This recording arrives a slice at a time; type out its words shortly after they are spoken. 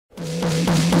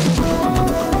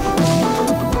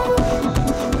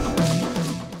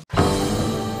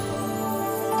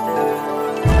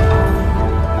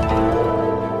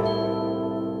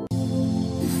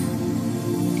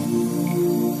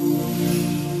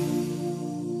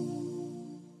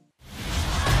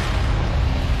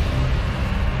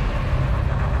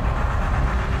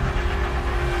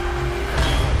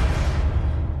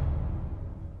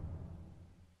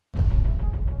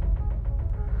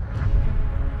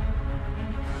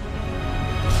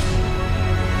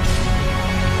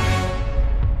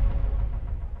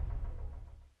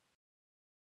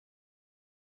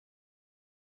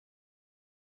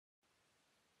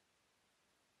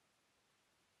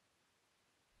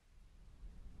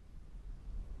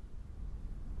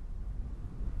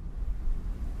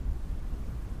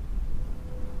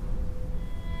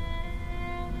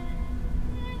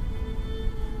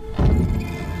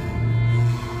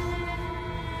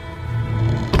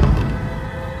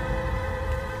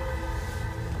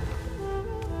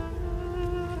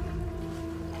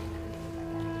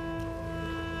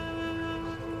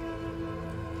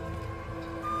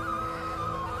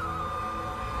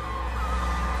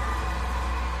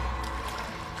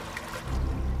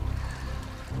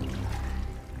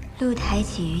鹿台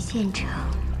几于建成，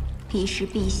彼时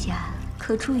陛下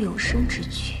可助永生之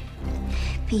举。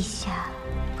陛下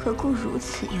何故如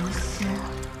此忧思啊？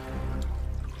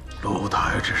鹿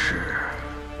台之事，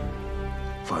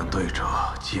反对者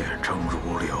见证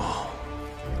如流。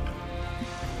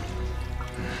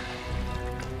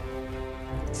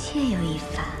妾有一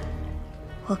法，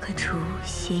我可除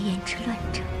邪言之乱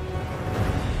者。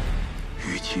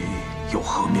与其有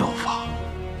何妙法？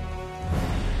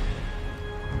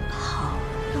好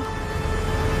了。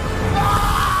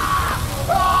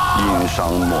殷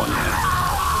商末年，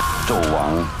纣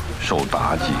王受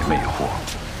妲己魅惑，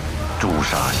诛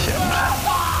杀贤臣，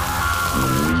奴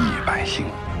役百姓。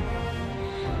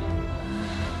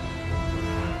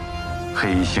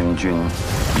黑星军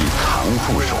以残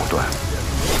酷手段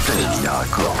镇压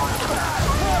各部，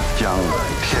将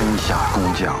天下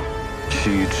工匠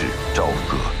驱至朝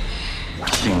歌，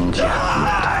兴建鹿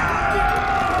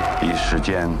台。一时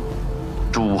间，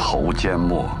诸侯缄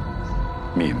默，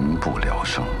民不聊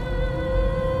生。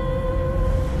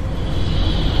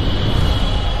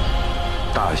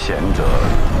大贤者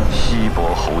西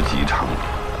伯侯姬昌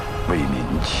为民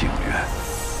请愿，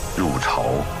入朝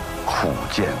苦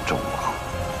见纣王，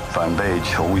反被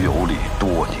囚有礼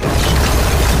多年。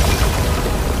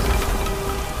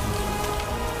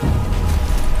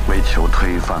为求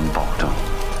推翻暴政，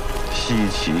西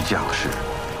岐将士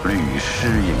屡施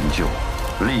营救，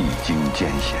历经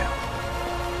艰险，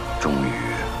终于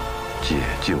解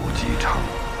救姬昌，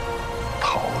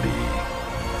逃离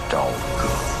朝歌。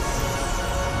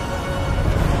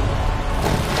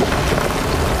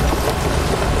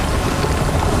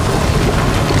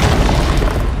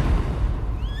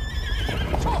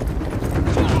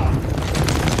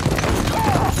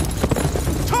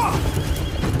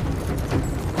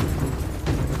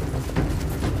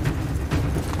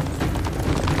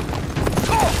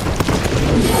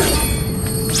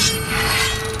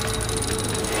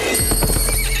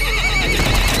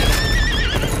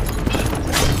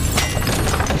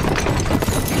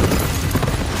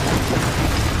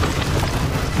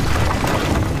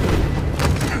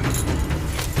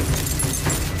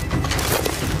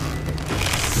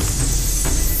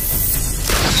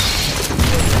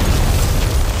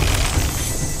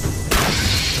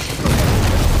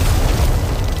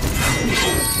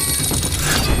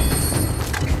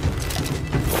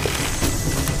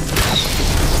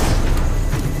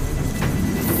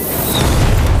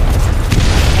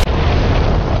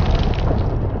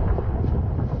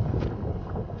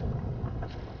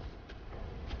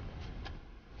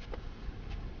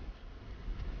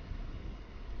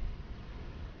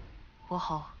伯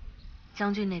侯，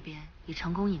将军那边已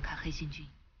成功引开黑心军。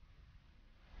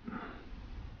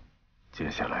接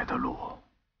下来的路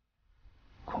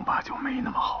恐怕就没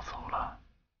那么好走了。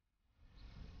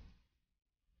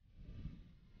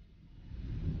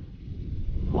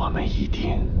我们一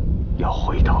定要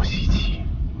回到西岐。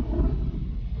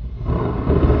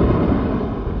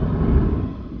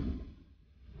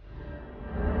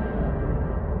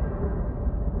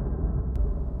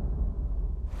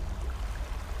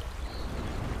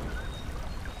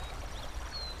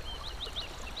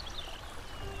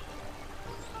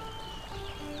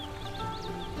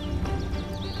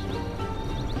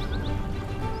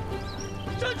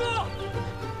站住！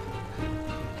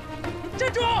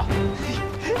站住！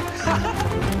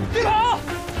别跑！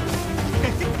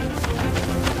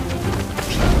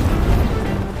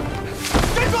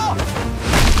站住！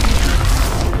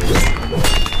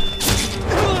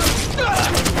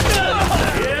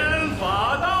天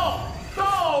法道，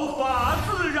道法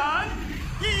自然，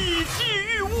一气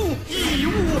御物，一物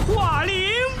化灵。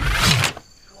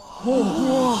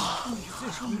哇！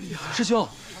师兄，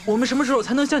我们什么时候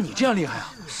才能像你这样厉害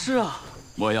啊？是啊，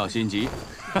莫要心急，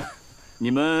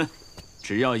你们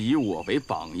只要以我为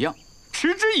榜样，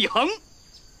持之以恒，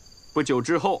不久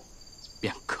之后，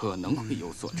便可能会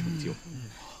有所成就。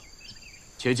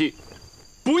切记，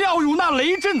不要如那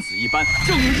雷震子一般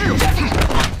整日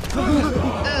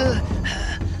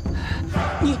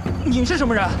你是什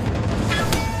么人？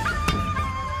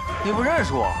你不认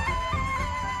识我？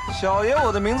小爷，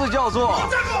我的名字叫做……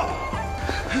站住！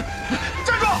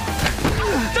站住！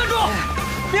站住！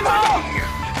别跑！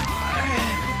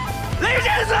雷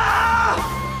震子！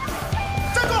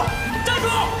站住！站住！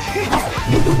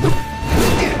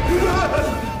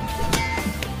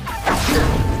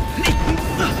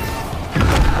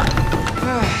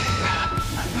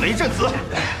雷震子，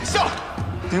下来！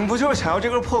你们不就是想要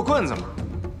这根破棍子吗？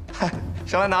嗨，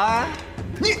上来拿啊！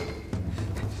你，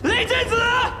雷震子！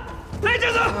雷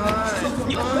震子，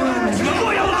你们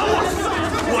莫要拦我！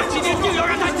我今天定要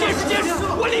让他见识见识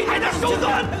我厉害的手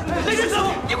段！雷震子，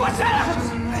你给我上！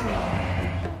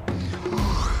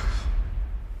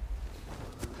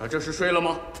这是睡了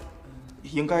吗？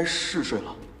应该是睡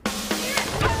了。应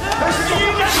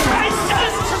该是开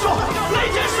山师兄，雷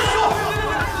震师兄，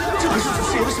这可是主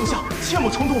师爷的圣像，切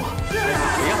莫冲动啊！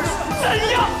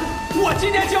怎样？我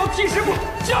今天就要替师傅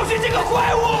教训这个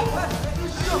怪物！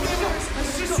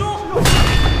师兄，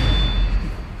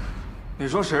你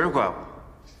说谁是怪物？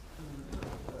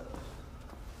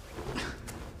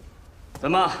怎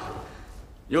么，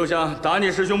又想打你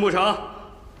师兄不成？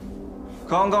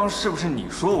刚刚是不是你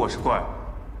说我是怪物？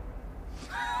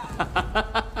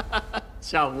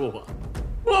吓唬我，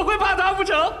我会怕他不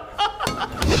成？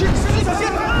师兄小心！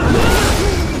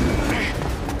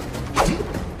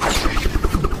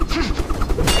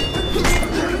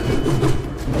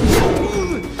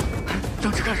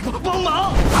当这干什么？帮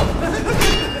忙！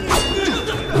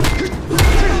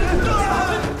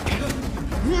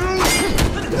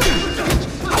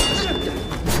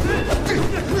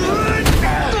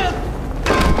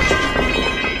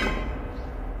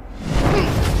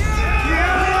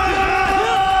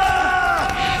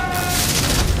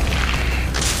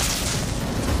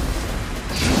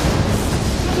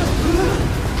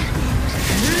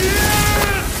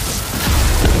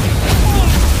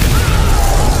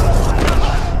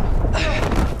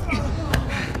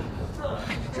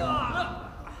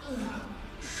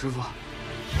师傅，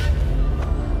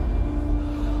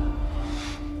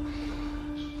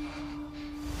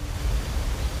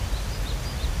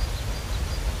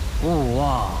勿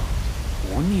忘，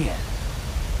无念，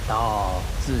道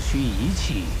自须一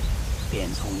气，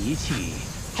便从一气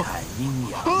产阴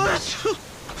阳。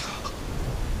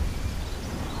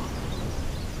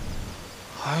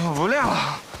哎呦，不亮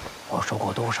了！我说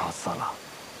过多少次了，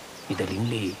你的灵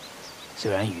力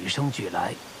虽然与生俱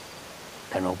来，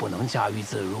但若不能驾驭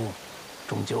自如，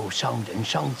终究伤人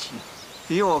伤己。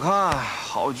依我看，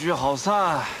好聚好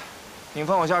散，您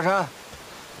放我下山，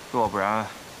若不然，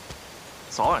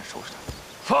早晚收拾他。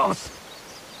放肆！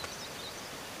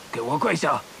给我跪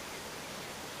下！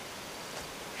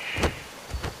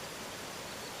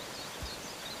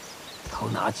偷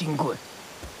拿金棍，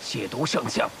亵渎圣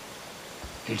像。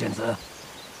雷震子，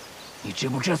你知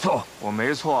不知错？我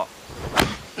没错。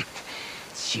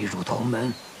欺辱同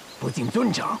门，不敬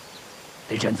尊长。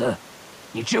雷震子，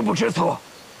你知不知错？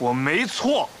我没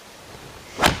错。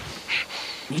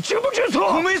你知不知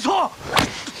错？我没错。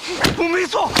我没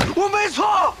错。我没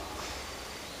错。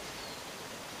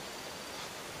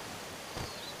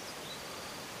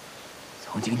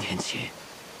从今天起，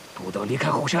不得离开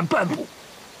后山半步。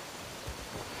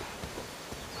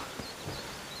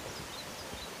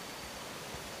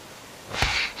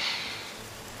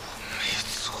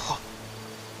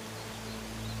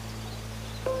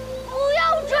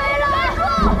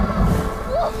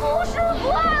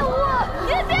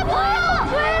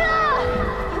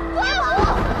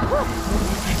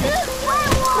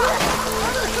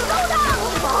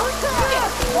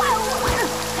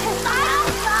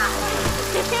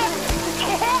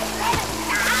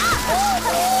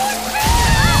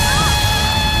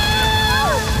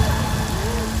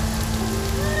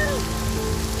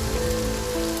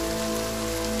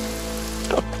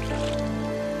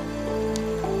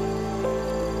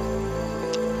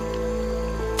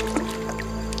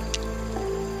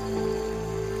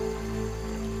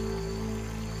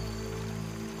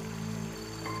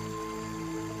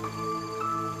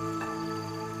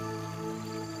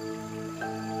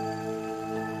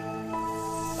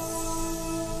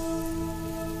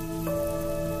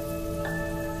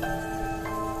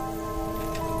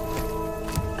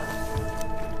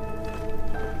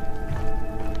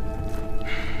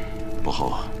不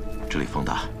好，这里风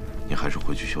大，你还是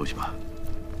回去休息吧。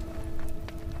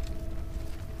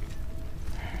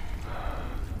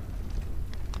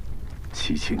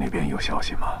西岐那边有消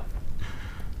息吗？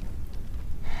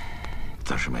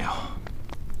暂时没有。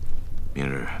明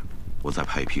日我再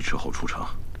派一批斥候出城。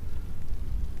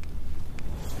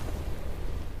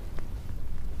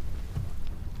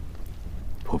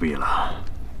不必了，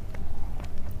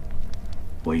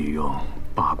我已用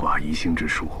八卦移星之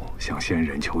术向仙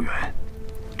人求援。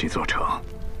这座城，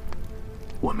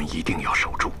我们一定要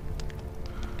守住。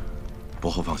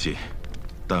伯侯放心，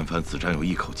但凡子瞻有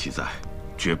一口气在，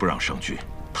绝不让圣君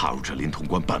踏入这临潼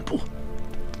关半步。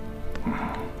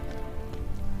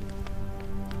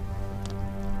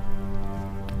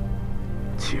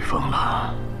起风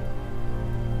了。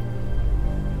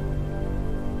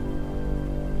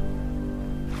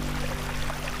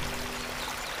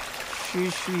区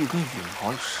区一根羽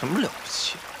毛有什么了不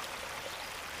起？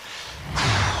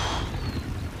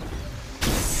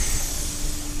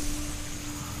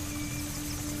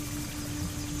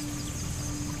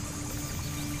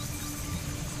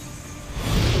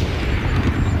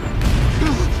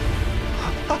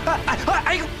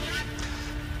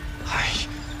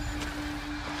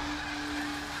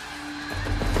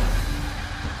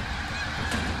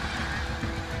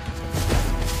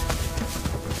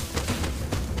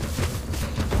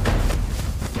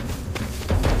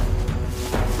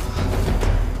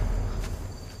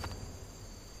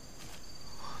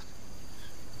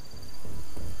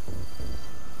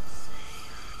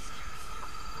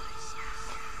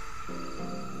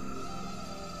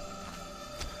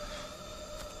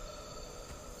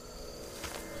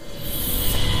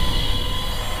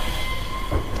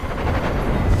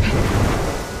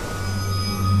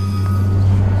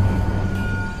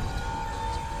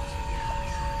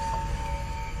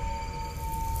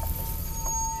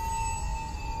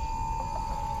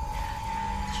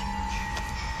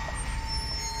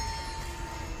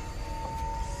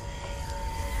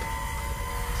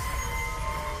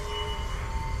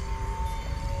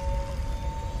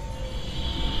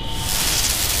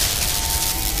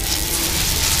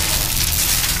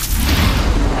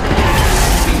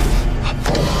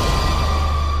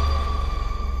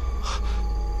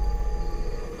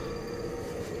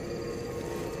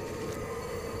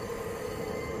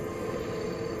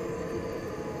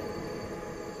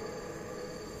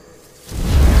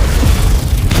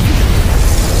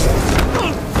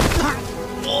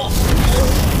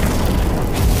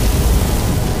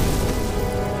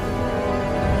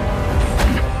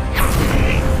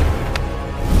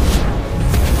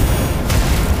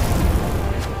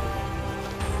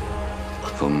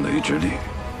风雷之力，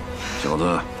小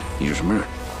子，你是什么人？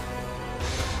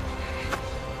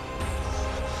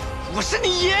我是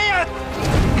你爷爷！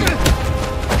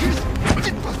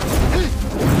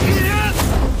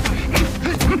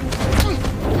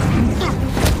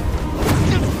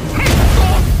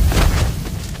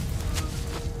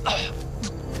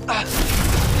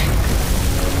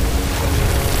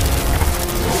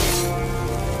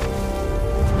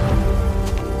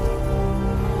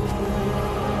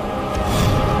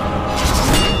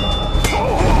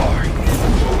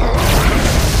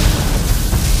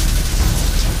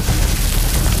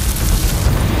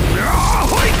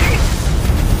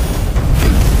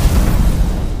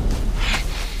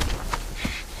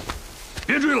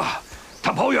别追了，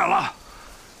他跑远了。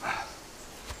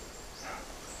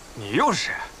你又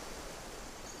是？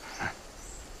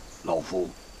老夫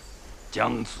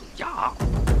姜子牙。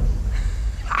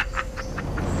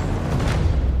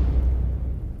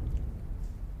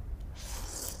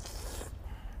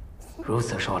如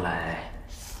此说来，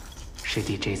师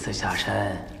弟这次下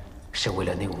山是为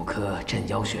了那5颗镇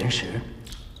妖玄石。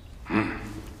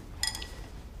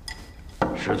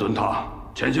师尊他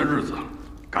前些日子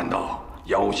感到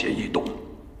妖邪异动，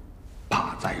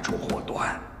怕再出祸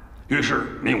端，于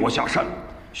是命我下山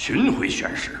寻回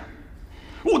玄石。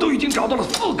我都已经找到了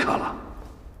4颗了，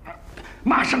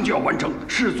马上就要完成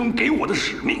师尊给我的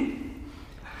使命。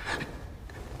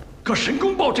可申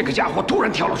公豹这个家伙突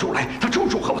然跳了出来，他处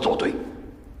处和我作对，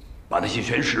把那些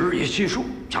玄石也悉数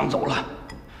抢走了。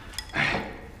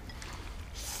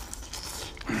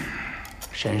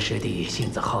申师弟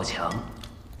性子好强，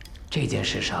这件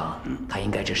事上他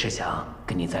应该只是想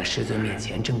跟你在师尊面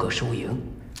前争个输赢，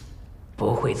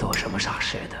不会做什么傻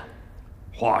事的。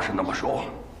话是那么说。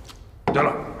对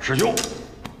了，师兄，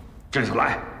这次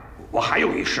来我还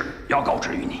有一事要告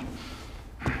知于你。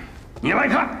你来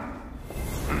看，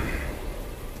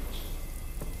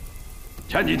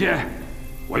前几天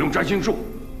我用占星术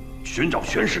寻找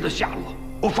玄石的下落，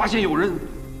我发现有人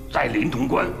在临潼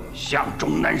关向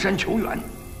终南山求援。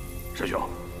师兄，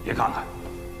你看看，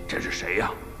这是谁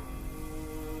呀？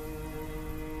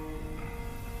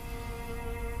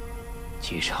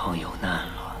姬昌有难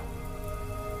了。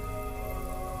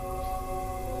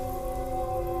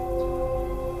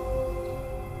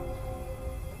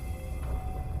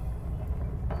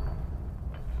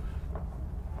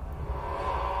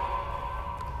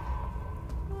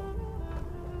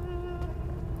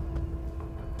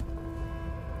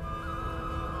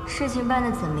事情办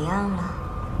得怎么样了？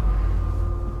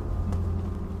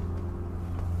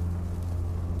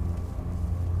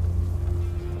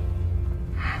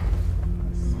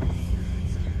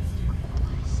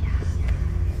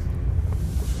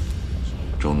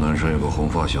终南山有个红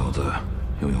发小子，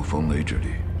拥有风雷之力，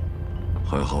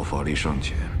还好法力尚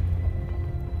浅，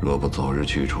若不早日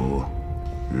去除，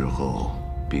日后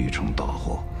必成大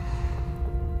祸。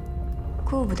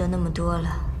顾不得那么多了。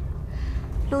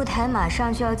鹿台马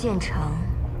上就要建成，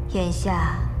眼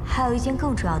下还有一件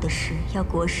更重要的事要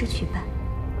国师去办。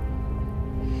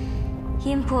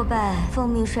因破败奉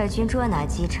命率军捉拿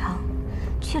姬昌，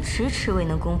却迟迟未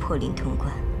能攻破临潼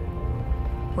关。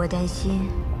我担心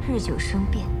日久生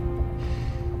变，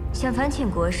想烦请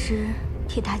国师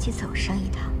替妲己走上一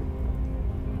趟。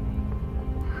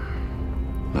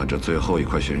那这最后一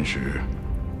块玄石，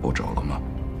不找了吗？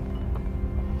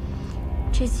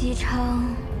这姬昌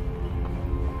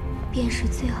便是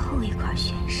最后一块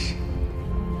玄石。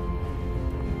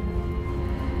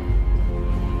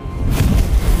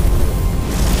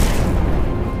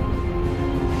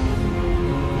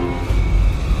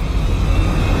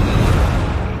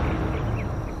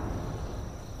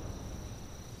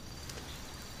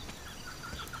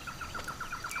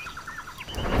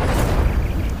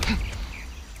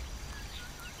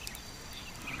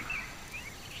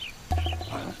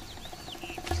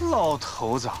老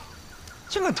头子，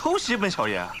竟敢偷袭本小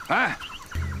爷！哎，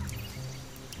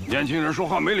年轻人说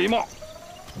话没礼貌。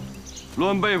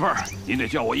论辈分，你得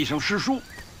叫我一声师叔。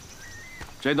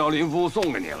这道灵符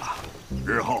送给你了，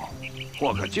日后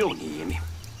或可救你一命。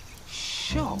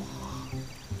笑话，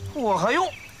我还用？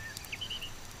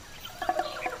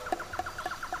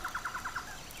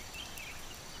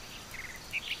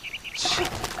切！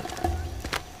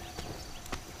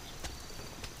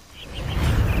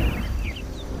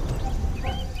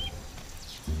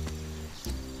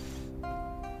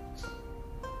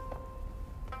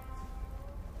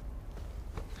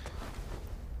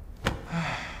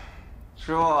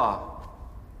师傅，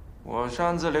我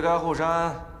擅自离开后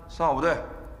山，算我不对，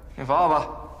你罚我吧。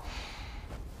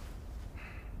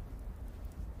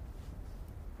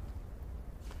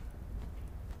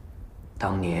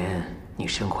当年你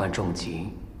身患重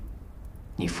疾，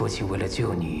你父亲为了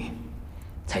救你，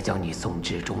才将你送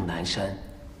至终南山。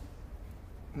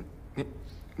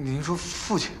您说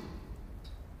父亲？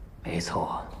没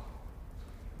错，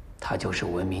他就是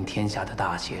闻名天下的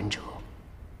大贤者，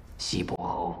西伯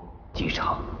侯姬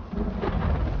昌。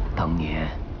当年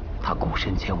他孤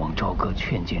身前往朝歌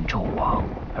劝谏纣王，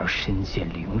而身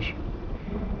陷囹圄。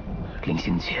临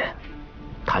行前，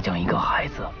他将一个孩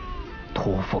子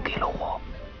托付给了我，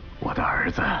我的儿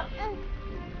子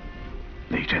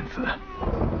雷震子。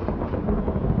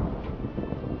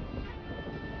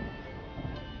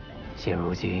现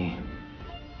如今，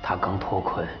他刚脱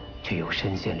困，却又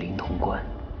身陷灵潼关。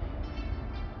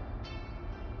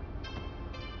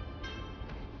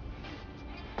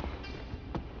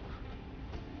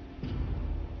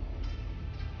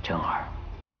真儿，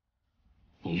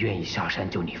你愿意下山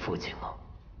救你父亲吗？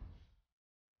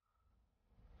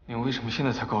您为什么现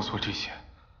在才告诉我这些？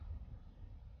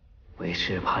为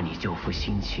师怕你救父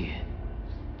心切，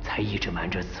才一直瞒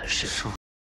着此事。师父。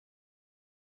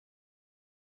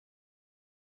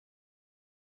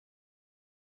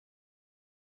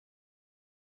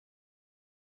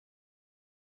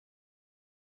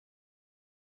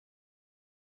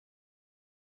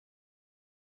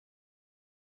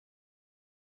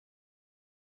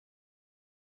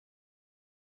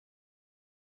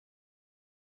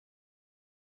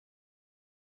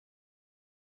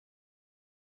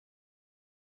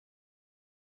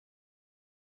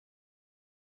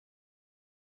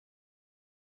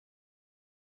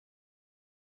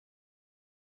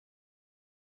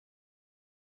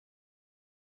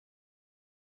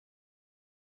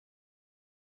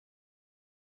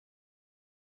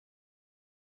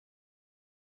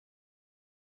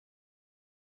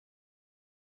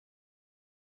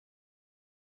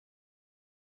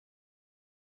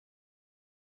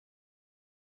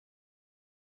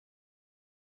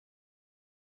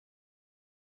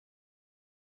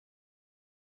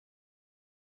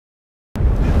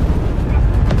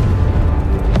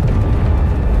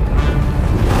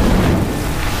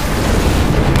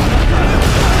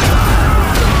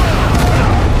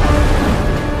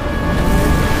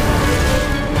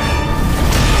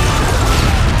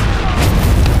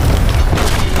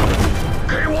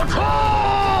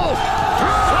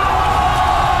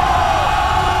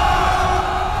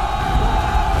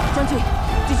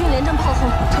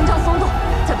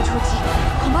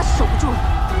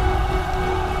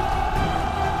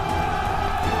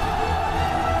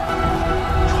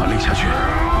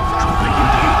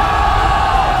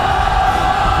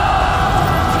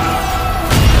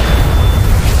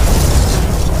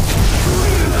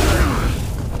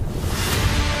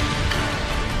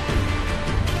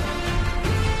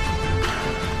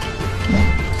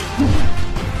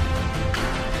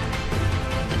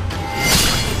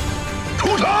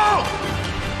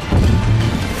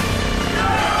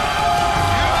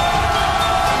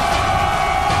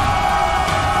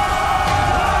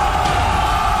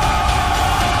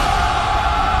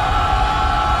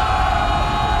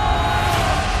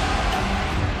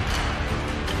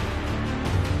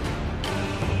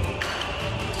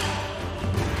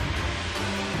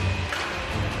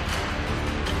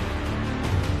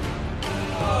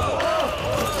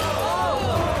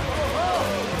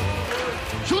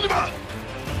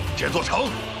这座城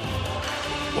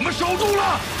我们守住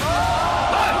了！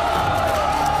来！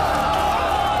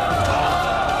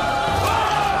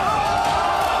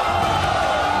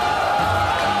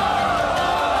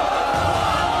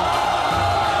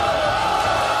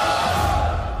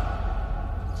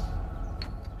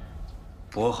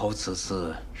伯侯此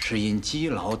次是因积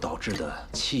劳导致的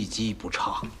气机不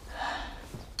畅，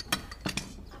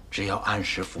只要按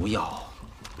时服药，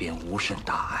便无甚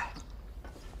大碍。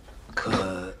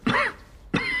可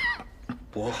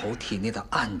伯侯体内的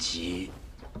暗疾，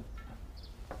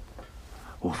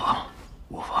无妨，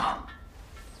无妨。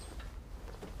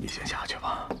你先下去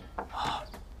吧。啊。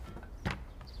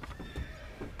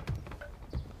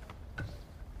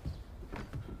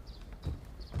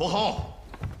伯侯，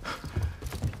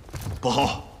伯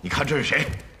侯，你看这是谁？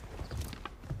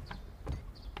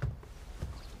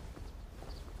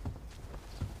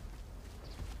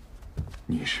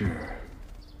你是？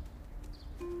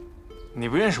你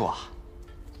不认识我？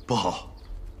伯侯，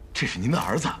这是您的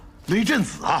儿子雷震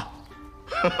子啊！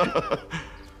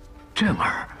震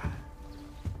儿，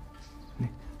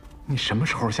你什么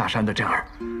时候下山的？震儿，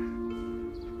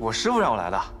我师傅让我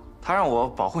来的，他让我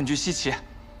保护你去西岐。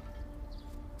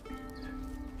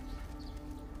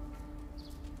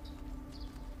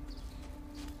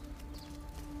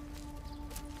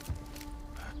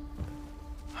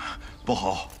伯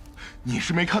侯，你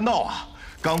是没看到啊？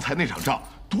刚才那场仗，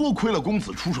多亏了公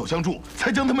子出手相助，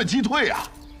才将他们击退啊！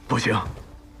不行，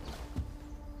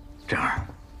振儿，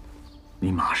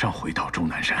你马上回到终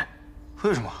南山。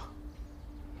为什么？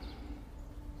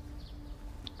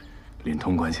临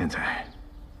潼关现在，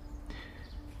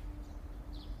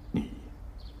你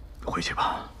回去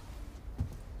吧。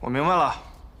我明白了，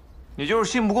你就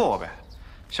是信不过我呗，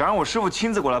想让我师父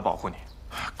亲自过来保护你。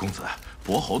公子，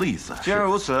伯侯的意思。既然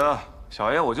如此，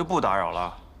小爷我就不打扰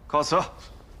了，告辞。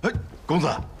哎，公子，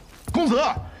公子，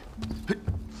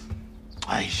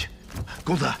哎呀，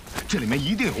公子，这里面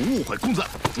一定有误会。公子，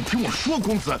你听我说，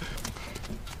公子，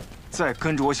再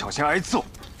跟着我，小心挨揍。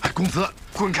哎，公子，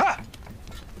滚开！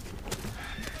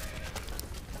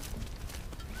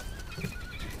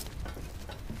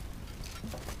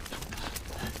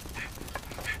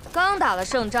刚打了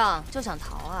胜仗就想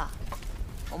逃啊，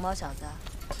红毛小子！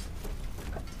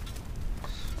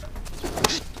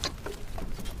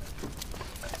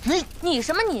你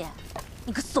什么你？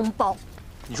你个怂包！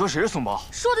你说谁是怂包？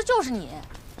说的就是你，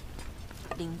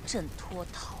临阵脱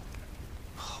逃。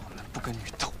好男不跟女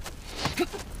斗。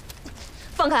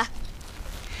放开！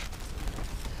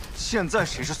现在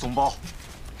谁是怂包？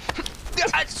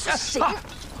谁？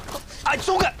哎，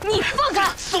松开！你放开！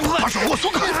松开！把手给我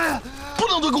松开！不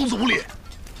能对公子无礼。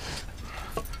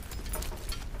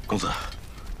公子，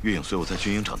月影随我在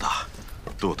军营长大，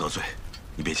都有得罪，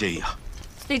你别介意啊。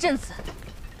雷震子，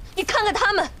你看看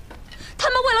他们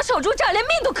为了守住这儿，连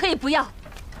命都可以不要。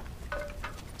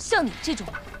像你这种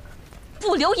人，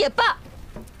不留也罢。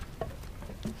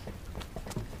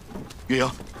月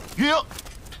影，月影。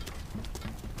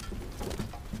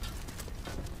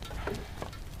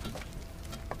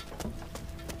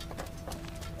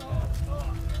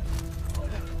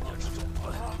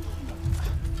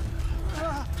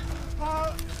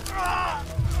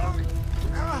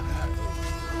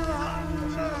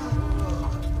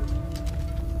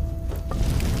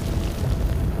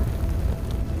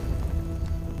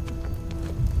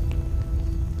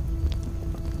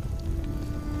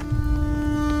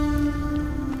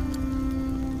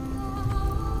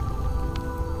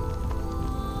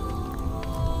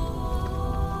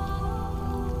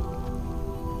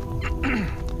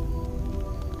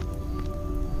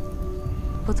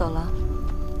不走了。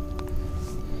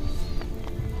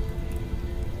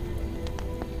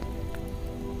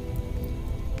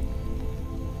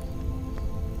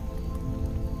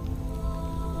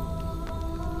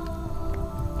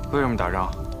为什么打仗？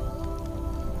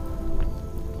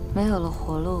没有了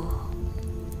活路，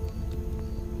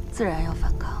自然要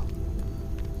反抗。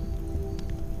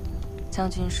将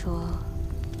军说，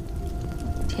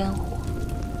天火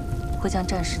会将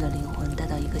战士的灵魂带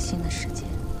到一个新的世界。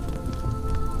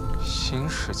新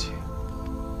世界？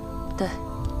对，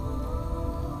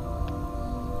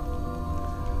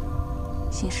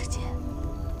新世界。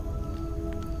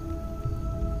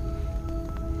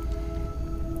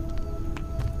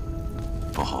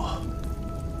伯侯，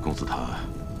公子他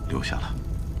留下了。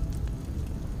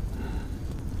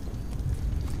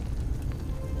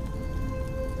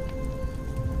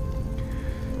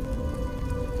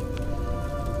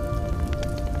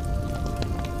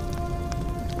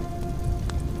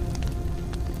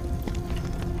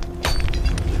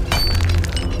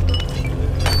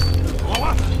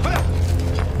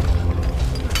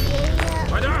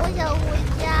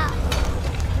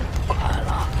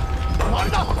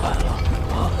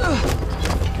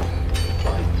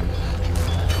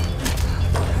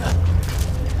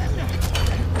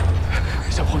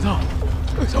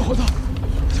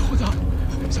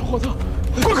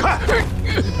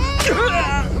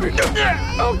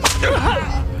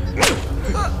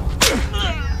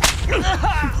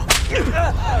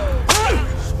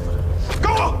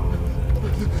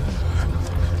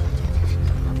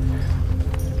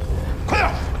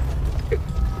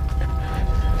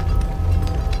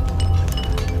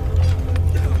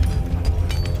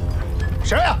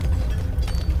谁呀？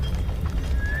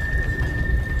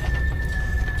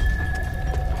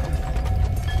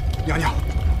娘娘，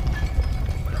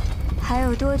还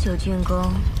有多久竣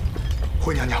工？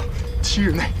回娘娘，7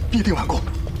日内必定完工。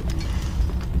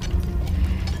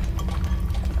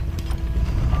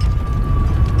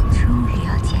终于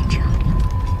要建成了。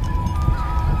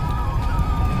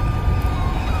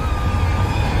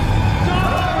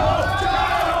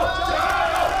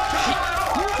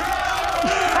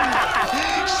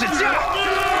使劲儿！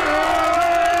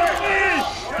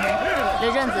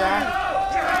雷震子，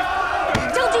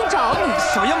将军找你。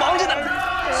小爷忙着呢。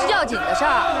是要紧的事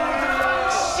儿。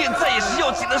现在也是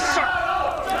要紧的事儿。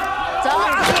走。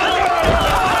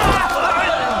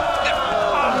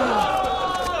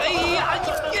哎呀，你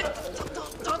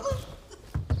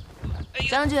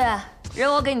将军，人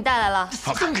我给你带来了。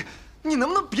放开！你能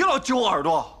不能别老揪我耳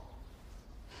朵？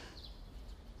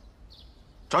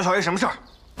找小爷什么事儿？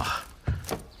啊，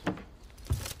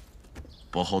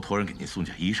伯侯托人给您送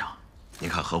件衣裳，您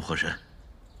看合不合身？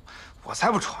我才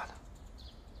不穿呢！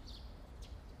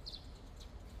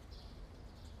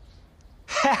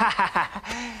哈哈哈哈，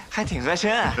还挺合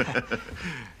身啊！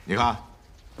你看，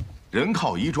人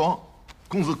靠衣装，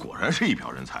公子果然是一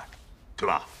表人才，对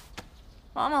吧？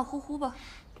马马虎虎吧。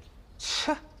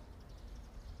切，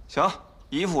行，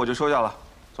衣服我就收下了，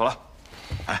走了。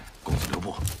哎，公子留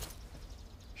步。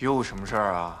又什么事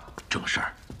儿啊？正事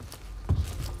儿。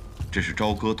这是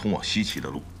朝歌通往西岐的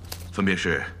路，分别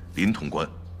是临潼关、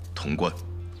潼关、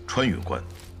穿云关、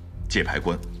界牌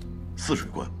关、泗水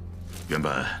关。原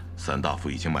本三大夫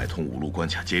已经买通5路关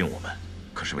卡接应我们，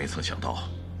可是没曾想到，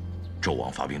纣王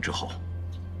发兵之后，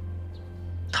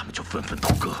他们就纷纷倒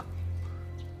戈。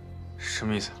什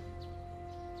么意思？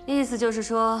意思就是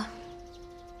说，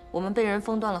我们被人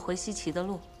封断了回西岐的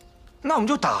路。那我们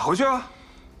就打回去啊！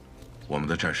我们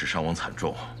的战士伤亡惨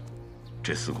重，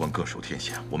这4关各守天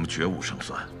险，我们绝无胜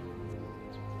算。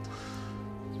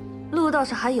路倒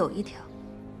是还有一条，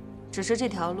只是这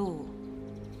条路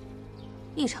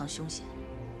异常凶险。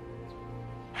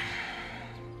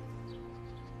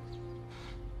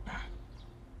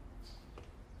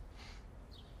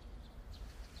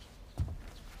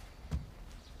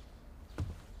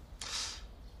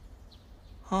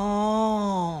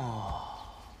哦，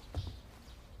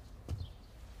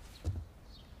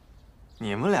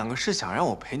你们2个是想让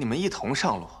我陪你们一同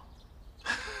上路？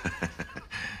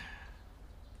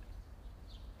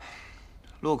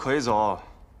路可以走，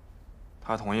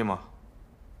他同意吗？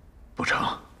不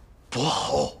成，伯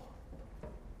侯，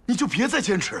你就别再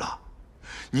坚持了。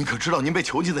您可知道您被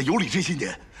囚禁在有里这些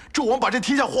年，纣王把这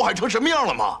天下祸害成什么样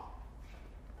了吗？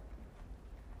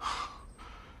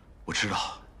我知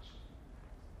道，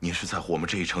您是在乎我们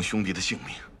这一城兄弟的性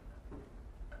命。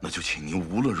那就请您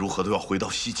无论如何都要回到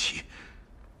西岐，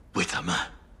为咱们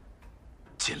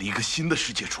建立一个新的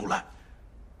世界出来。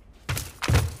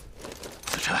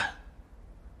子琛，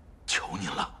求您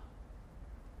了。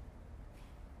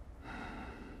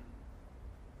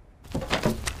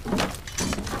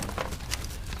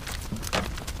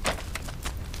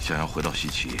想要回到西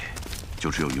岐，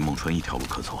就只有云梦川一条路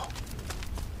可走。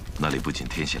那里不仅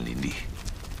天险林立，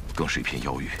更是一片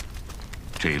妖域。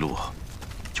这一路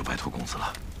就拜托公子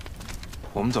了。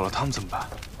我们走了，他们怎么办？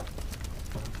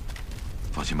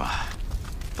放心吧，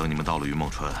等你们到了云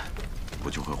梦川，我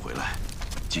就会回来，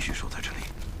继续守在这里。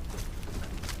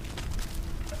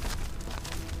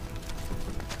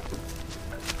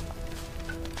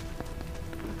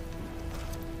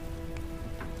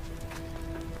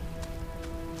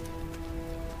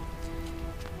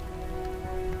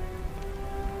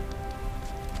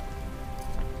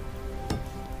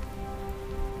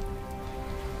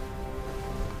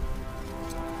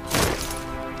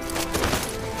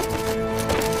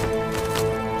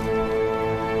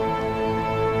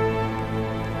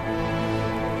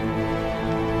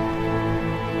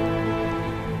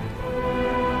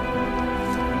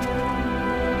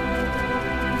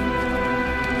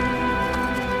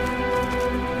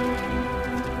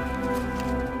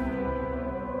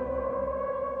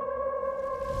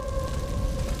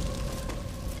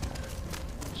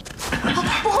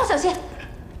小心！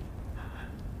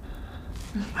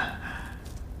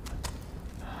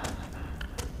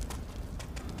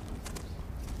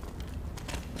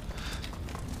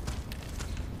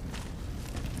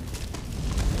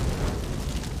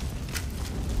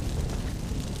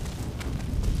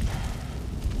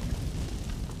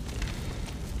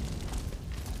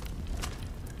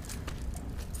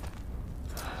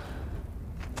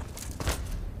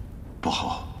不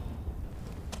好，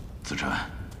子琛，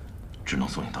只能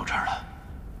送你到这儿了。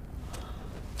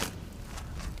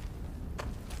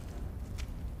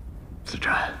子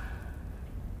琛，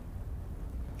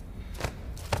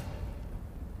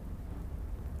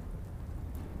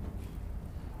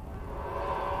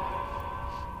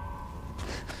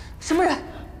什么人？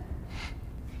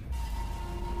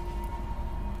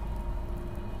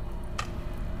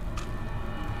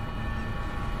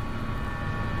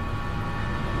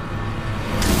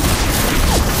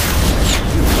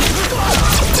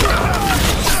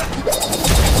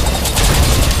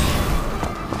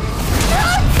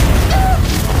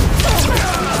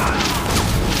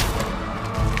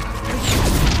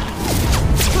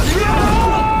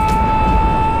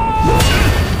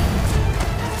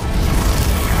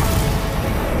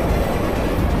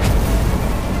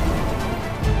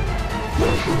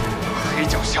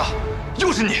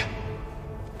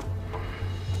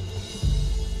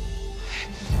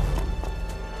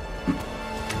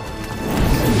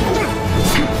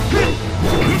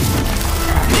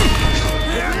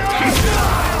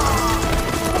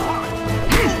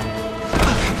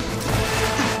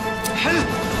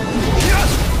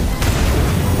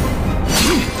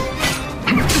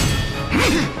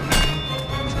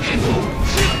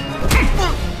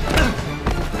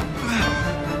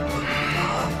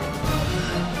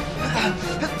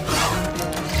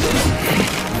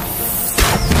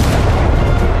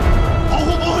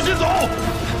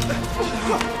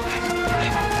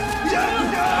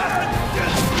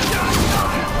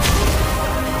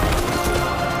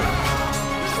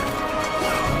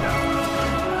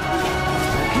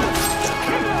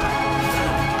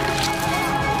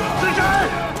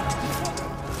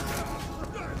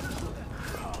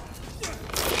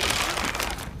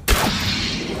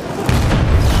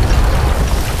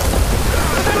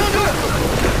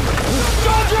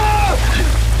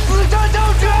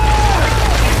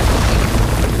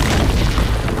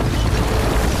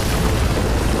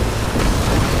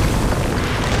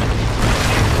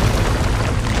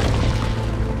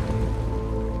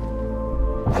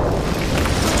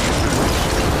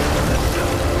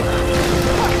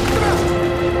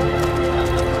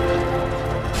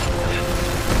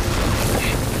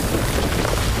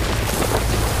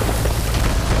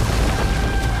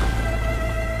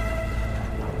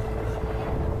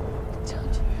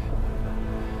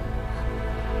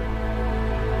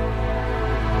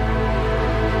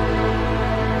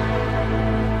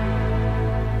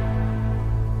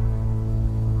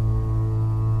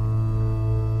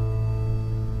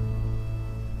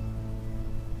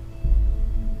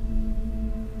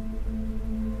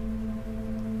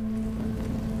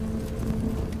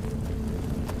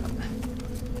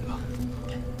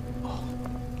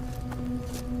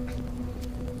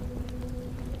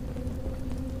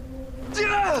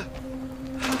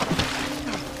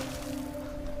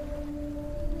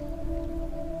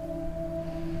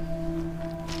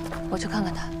我去看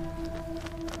看他。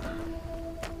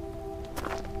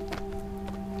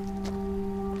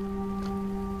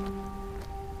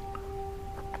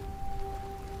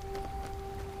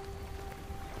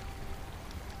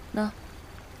那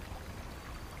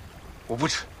我不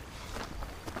吃。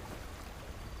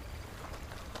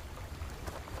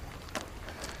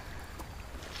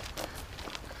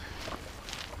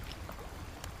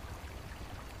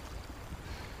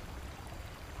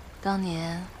当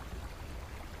年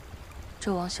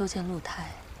纣王修建鹿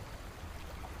台，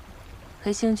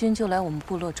黑星军就来我们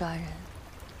部落抓人，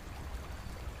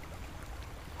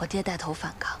我爹带头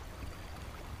反抗，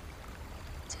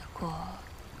结果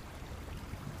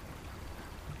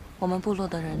我们部落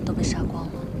的人都被杀光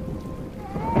了。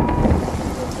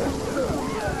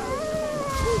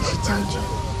是将军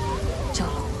救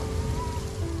了我。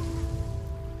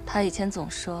他以前总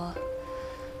说，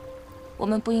我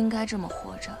们不应该这么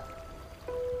活着。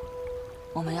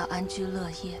我们要安居乐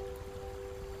业，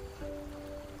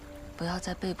不要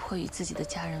再被迫与自己的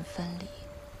家人分离，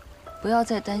不要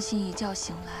再担心一觉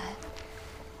醒来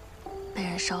被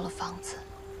人烧了房子，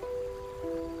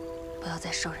不要再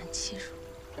受人欺辱。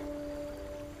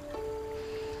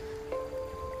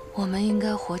我们应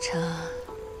该活成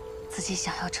自己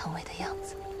想要成为的样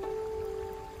子。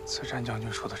此战将军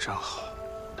说的真好。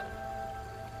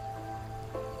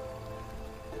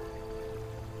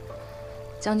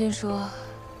将军说，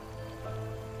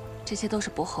这些都是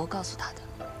伯侯告诉他的。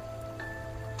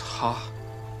他？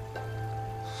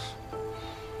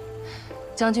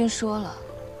将军说了，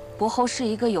伯侯是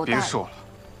一个有大。别说了。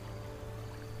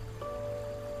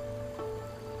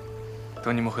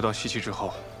等你们回到西岐之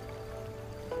后，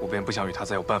我便不想与他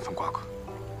再有半分瓜葛。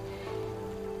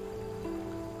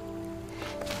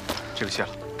这个谢了。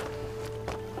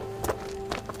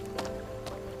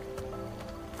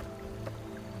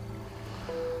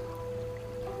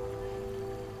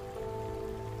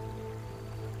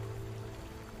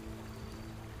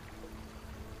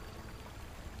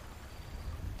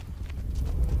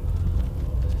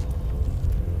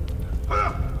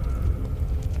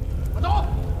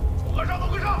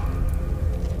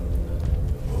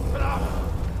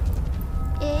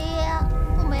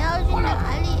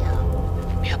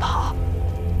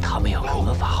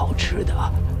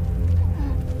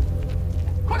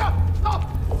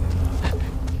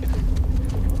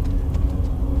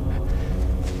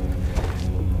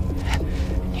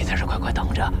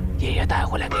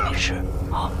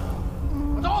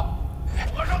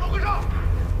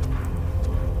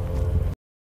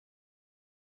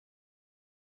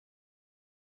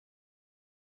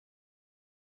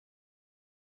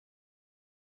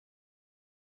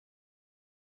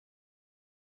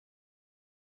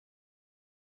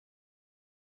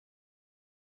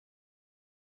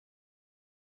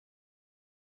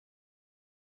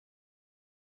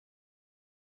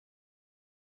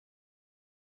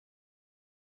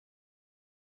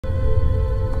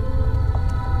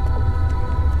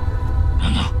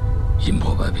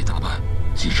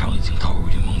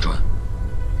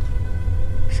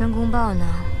申公豹呢？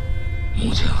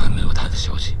目前还没有他的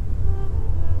消息。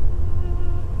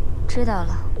知道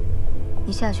了，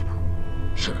你下去吧。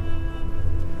是。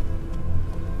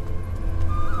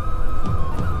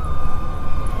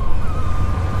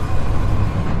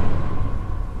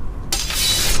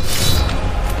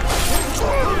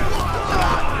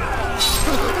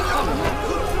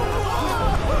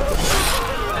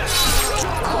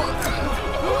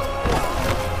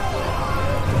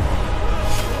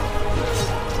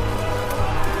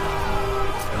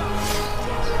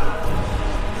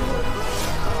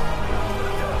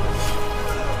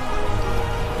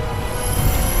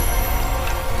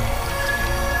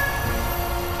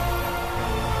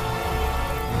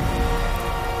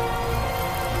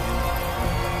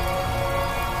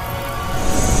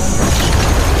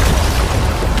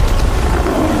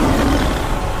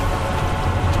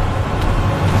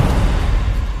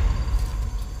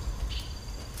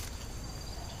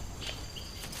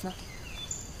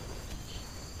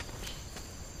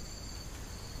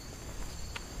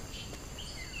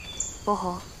伯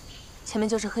侯，前面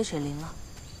就是黑水林了。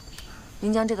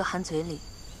您将这个含嘴里，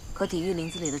可抵御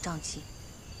林子里的瘴气。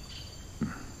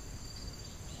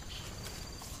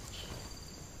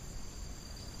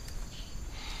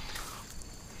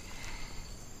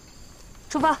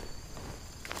出发。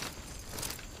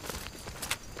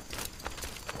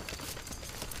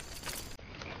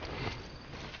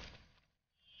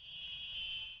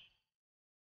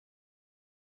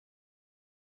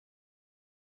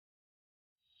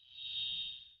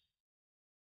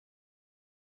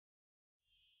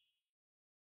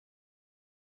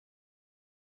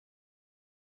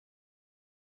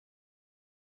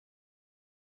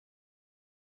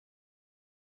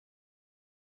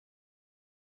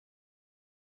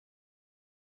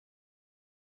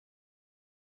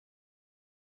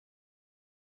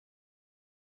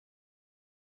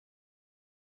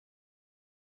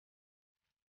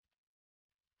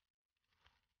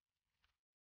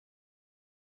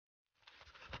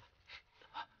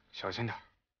小心点。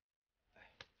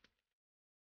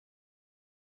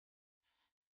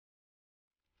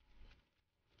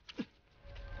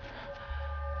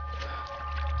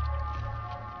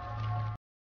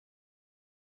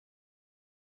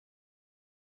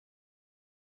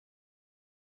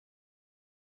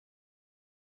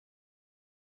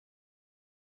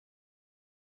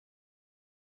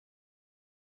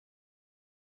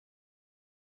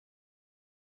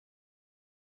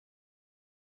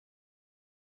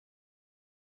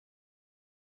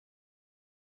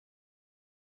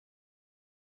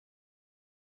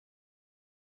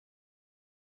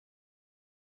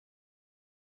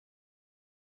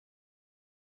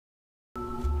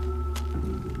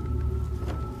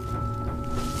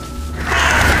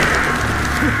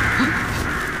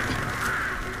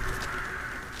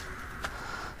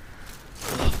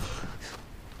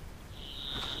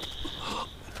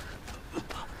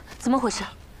怎么回事？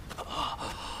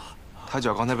他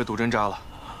脚刚才被毒针扎了，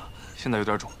现在有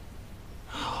点肿。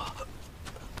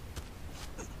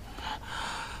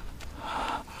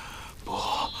不，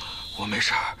我没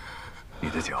事。你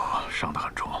的脚伤得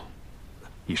很重，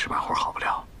一时半会儿好不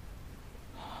了。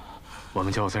我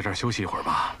们就在这儿休息一会儿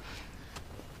吧。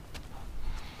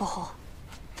伯侯，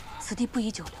此地不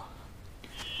宜久留。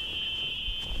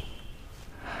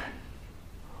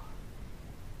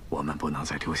我们不能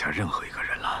再丢下任何一个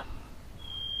人了。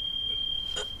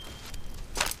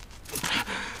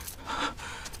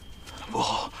伯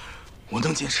侯，我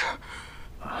能坚持。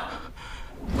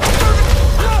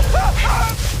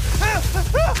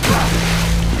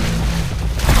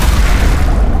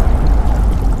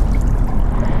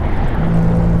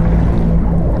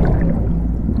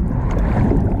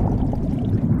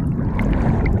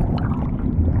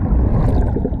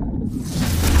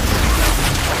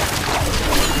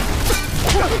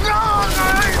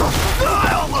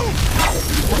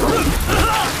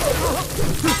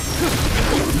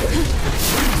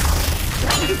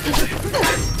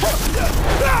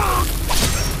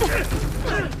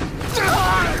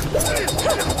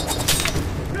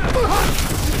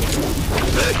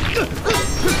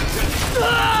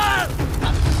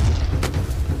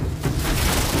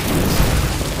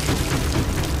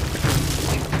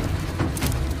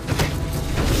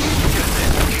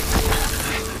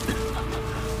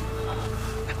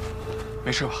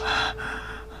没事吧？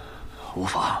无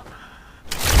妨。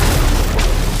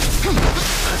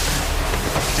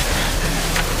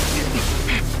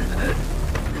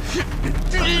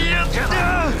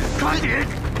快点！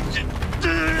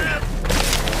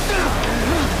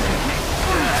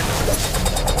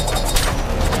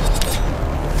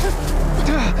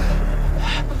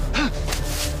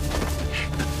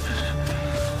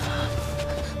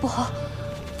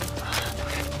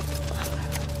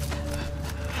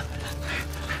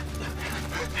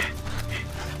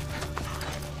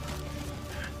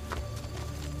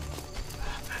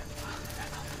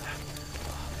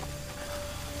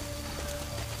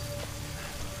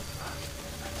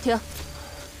停，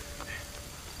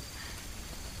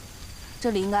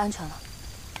这里应该安全了。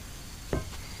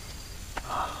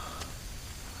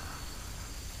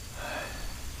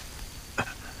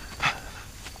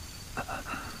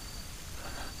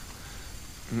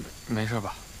没事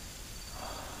吧？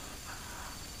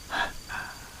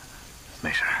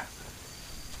没事。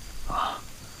啊，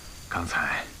刚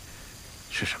才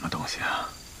是什么东西啊？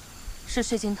是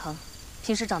血金藤，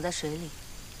平时长在水里，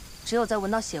只有在闻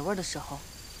到血味的时候，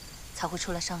才会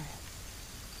出来伤人。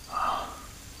啊。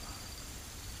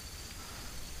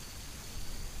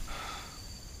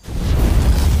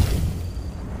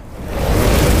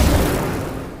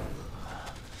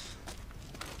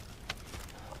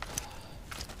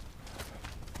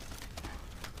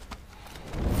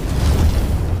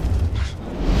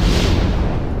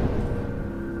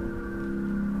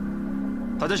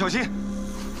大家小心！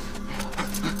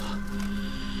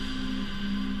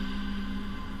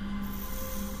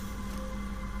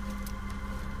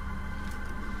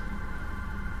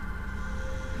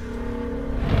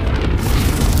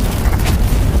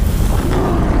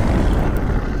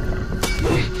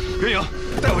元影，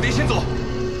带我弟先走。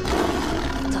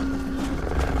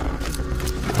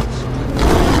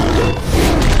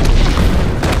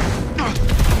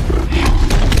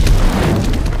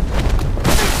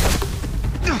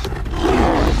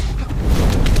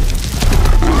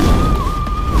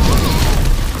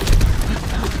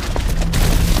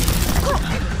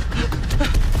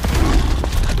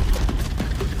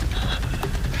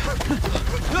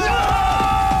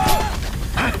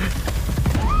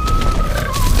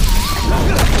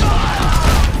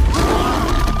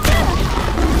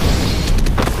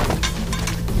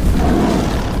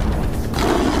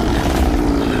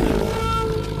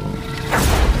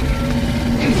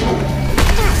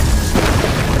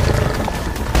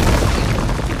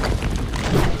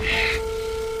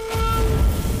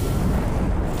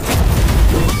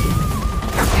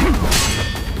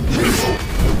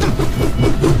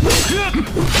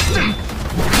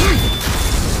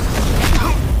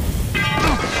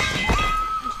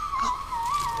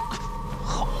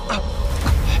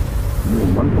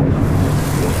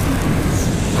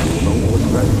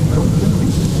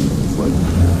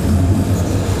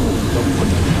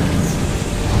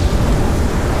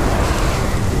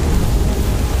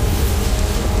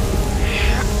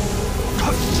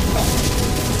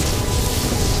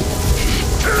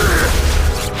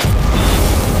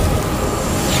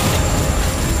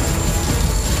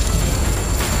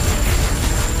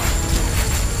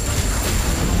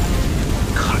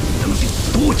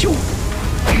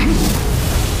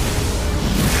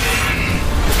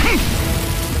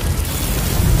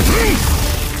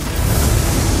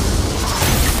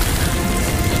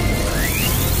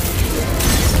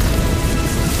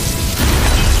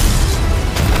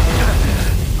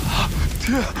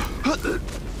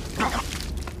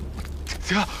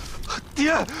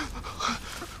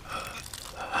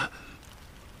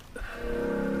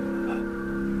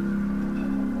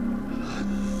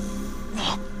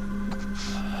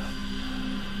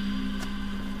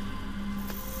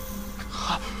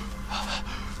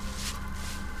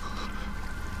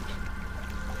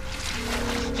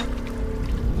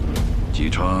 姬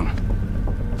昌，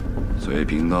随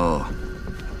贫道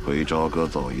回朝歌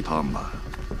走一趟吧。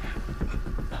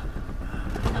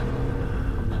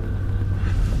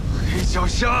黑小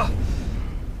虾，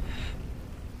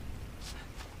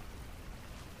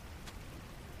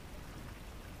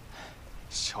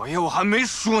小爷我还没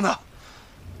输呢。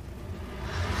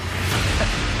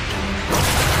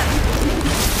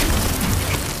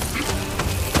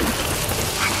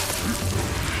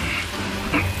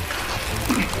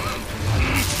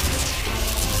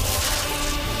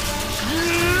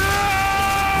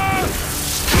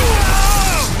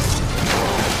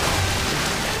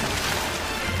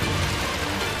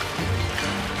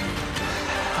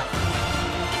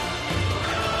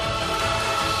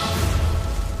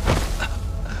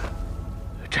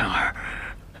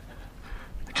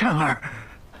 婵儿，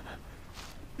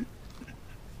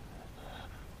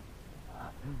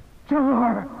婵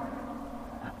儿，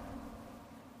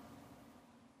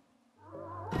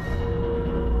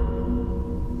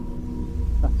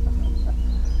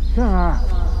婵儿，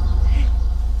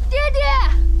爹爹，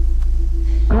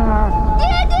婵儿，爹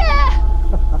爹，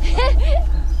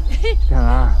婵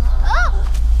儿，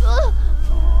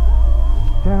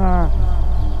婵儿。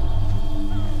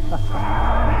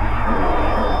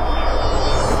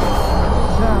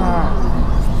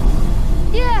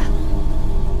 爹，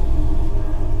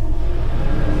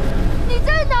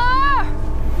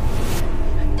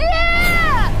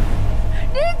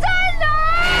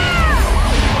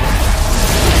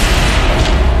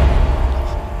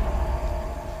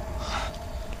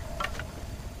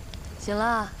醒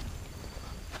了。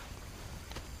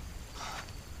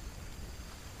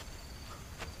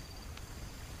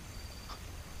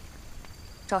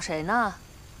找谁呢？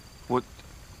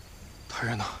大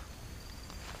人呢？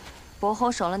伯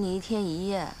侯守了你1天1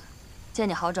夜，见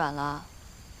你好转了，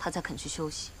他才肯去休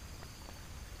息。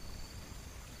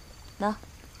那，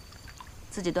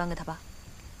自己端给他吧。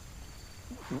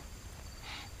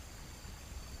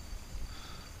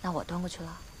那我端过去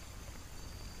了。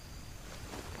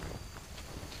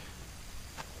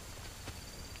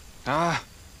哎，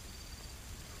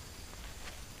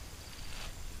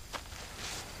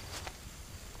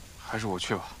还是我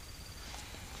去吧。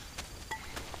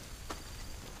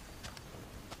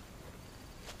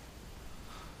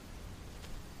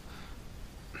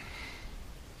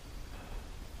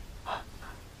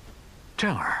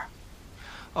振儿，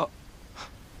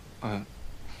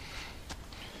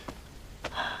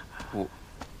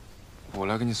我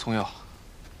来给你送药。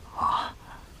啊，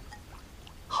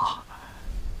好。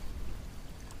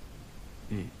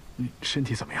你身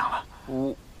体怎么样了？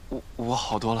我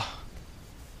好多了。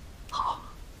好。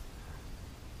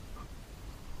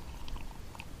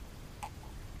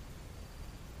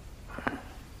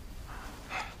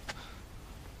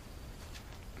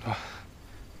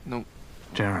那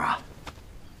振儿啊，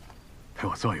陪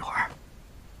我坐一会儿。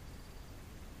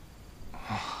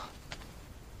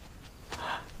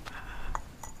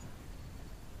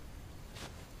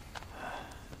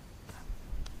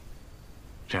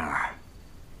振儿，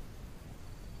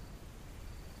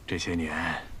这些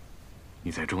年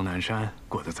你在终南山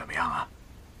过得怎么样啊？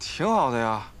挺好的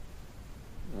呀。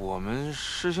我们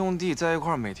师兄弟在一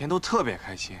块儿，每天都特别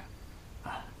开心。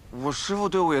我师父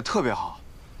对我也特别好。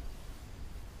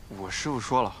我师父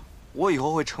说了，我以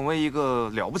后会成为一个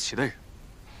了不起的人。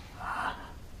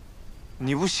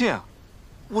你不信？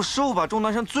我师父把终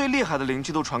南山最厉害的灵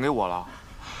气都传给我了。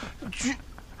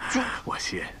我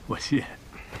信，我信。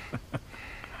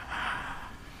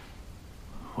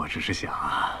我只是想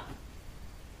啊，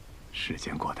时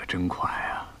间过得真快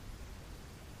啊！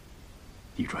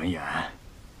一转眼，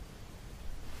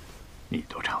你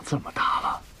都长这么大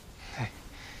了。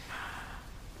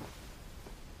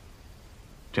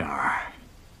振儿，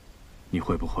你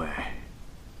会不会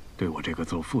对我这个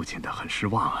做父亲的很失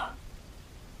望啊？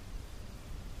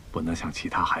不能像其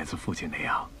他孩子父亲那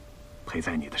样，陪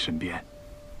在你的身边。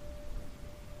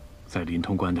在临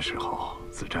潼关的时候，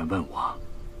子瞻问我，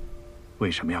为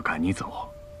什么要赶你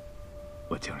走？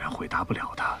我竟然回答不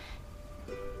了他。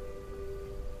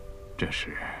这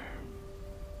是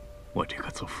我这个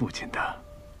做父亲的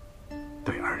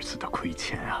对儿子的亏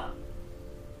欠啊！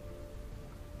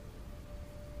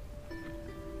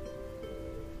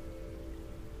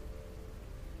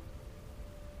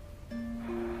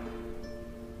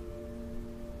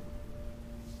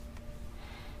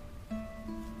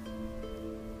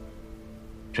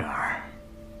振儿，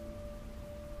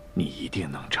你一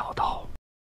定能找到。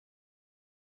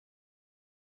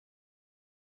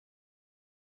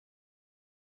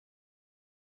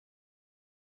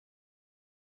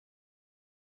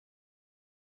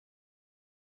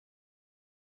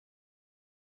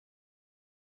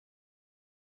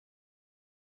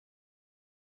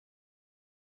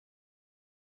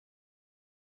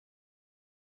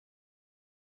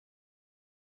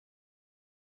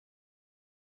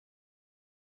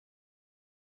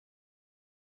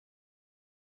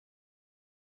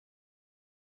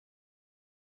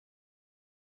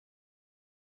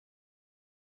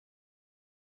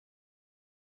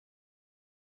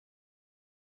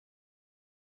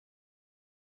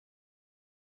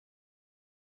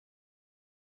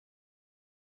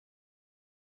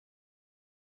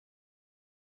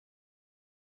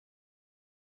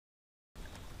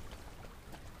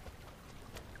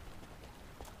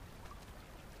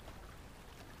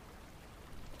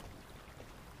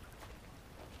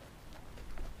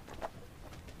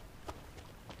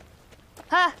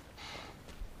嗨，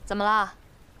怎么了？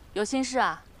有心事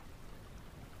啊？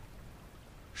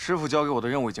师父交给我的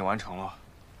任务已经完成了，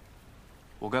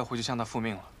我该回去向他复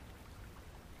命了。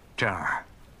振儿，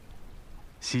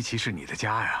西岐是你的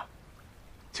家呀，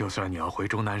就算你要回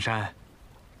终南山，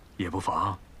也不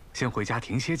妨先回家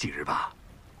停歇几日吧。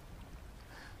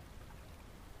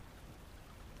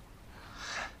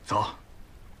走，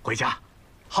回家。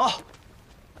好。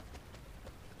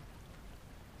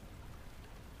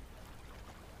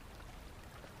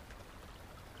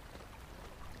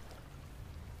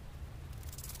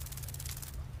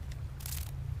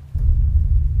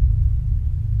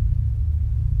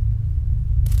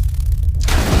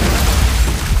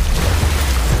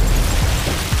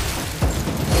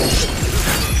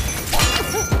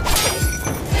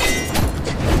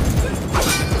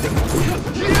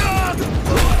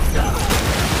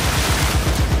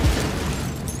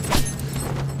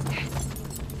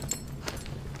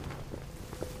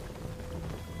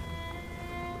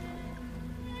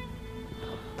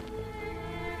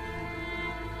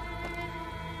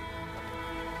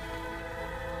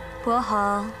伯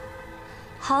侯，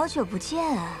好久不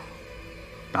见啊！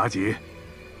妲己，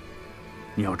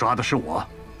你要抓的是我，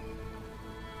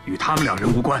与他们两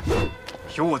人无关。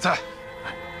有我在，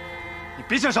你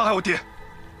别想伤害我爹。呀，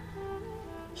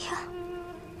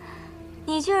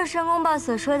你就是申公豹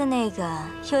所说的那个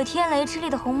有天雷之力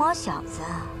的红毛小子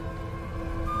啊！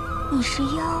你是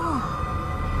妖啊！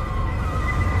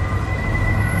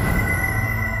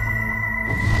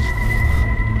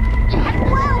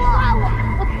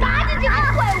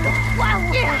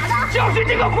 就是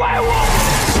这个怪物！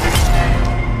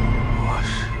我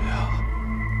是妖。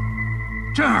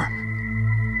这儿。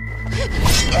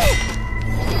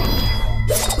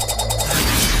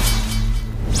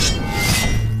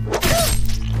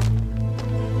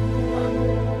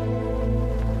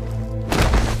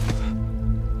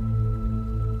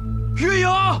岳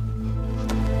阳。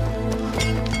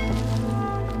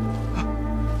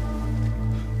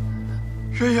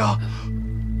岳阳。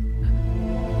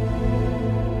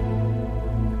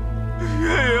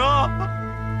 岳阳，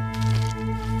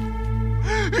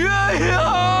岳阳，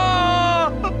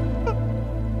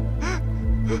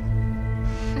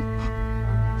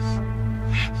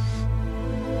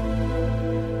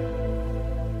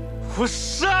我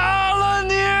杀了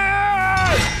你！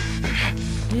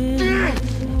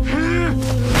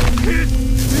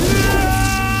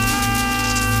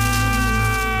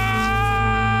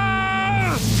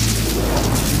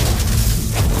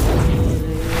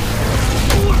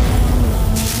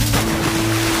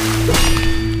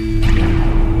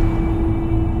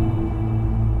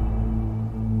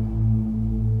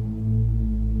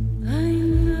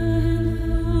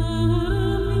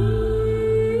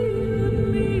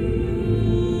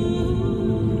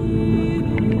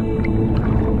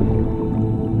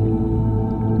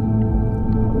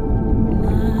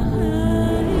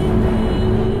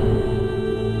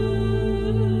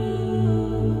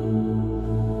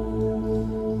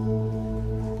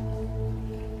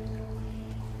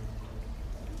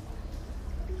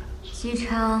姬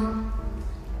昌，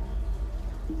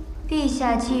陛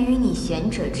下基于你贤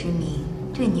者之名，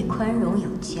对你宽容有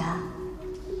加，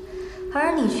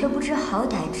而你却不知好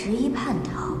歹，执意叛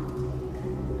逃。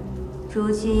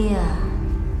如今呀，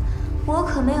我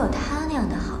可没有他那样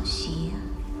的好心呀。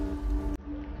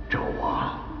纣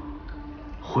王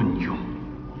昏庸，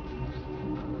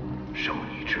受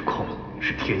你之控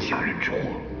是天下人之祸。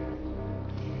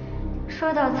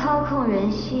说到操控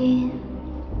人心，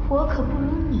我可不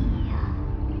如你呀。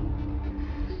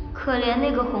可怜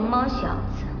那个红毛小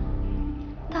子，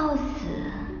到死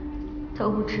都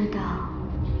不知道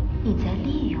你在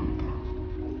利用他。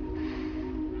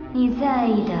你在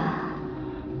意的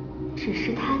只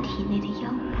是他体内的妖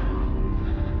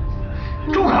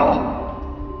魄。住口！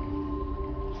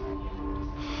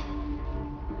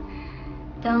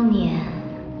当年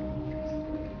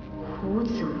狐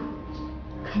族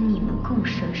跟你们共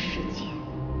生世间，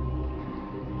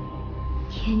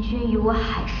天君与我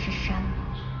海誓山盟，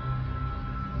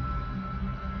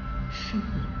是你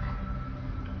们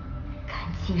赶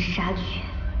尽杀绝，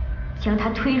将他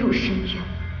推入深渊。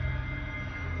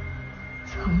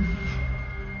从此，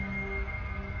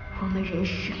我们人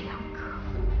事两隔，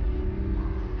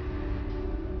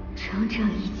整整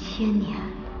1000年了。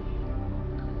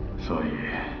所以，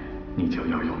你就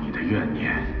要用你的怨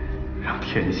念，让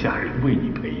天下人为你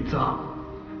陪葬。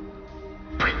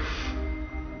呸！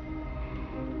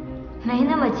没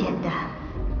那么简单。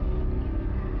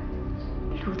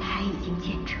露台已经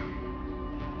建成，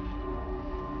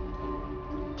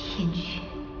天君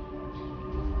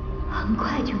很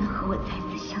快就能和我再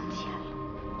次相见了。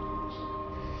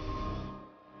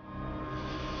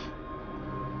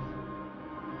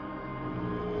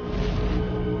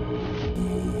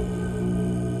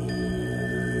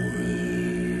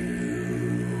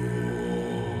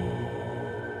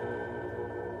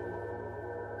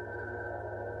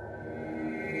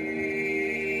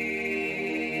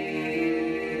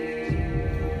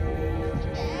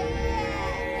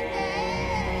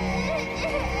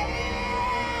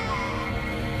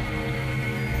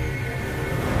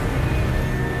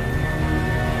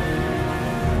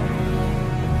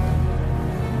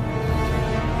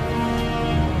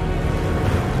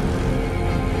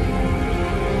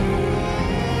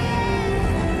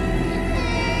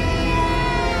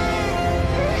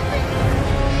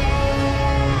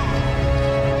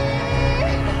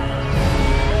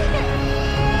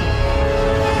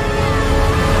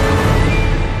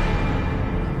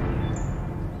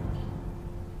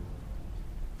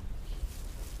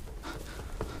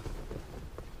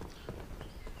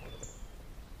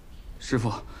师傅，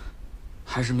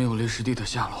还是没有雷师弟的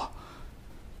下落。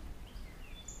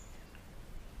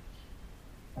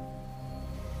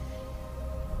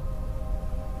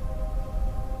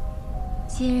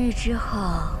今日之后，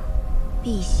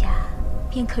陛下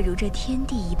便可如这天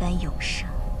地一般永生，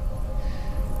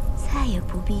再也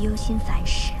不必忧心烦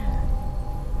事了。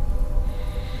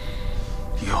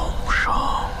永生，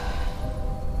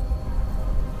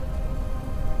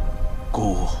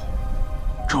姑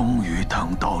终于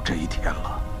等到这一天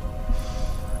了。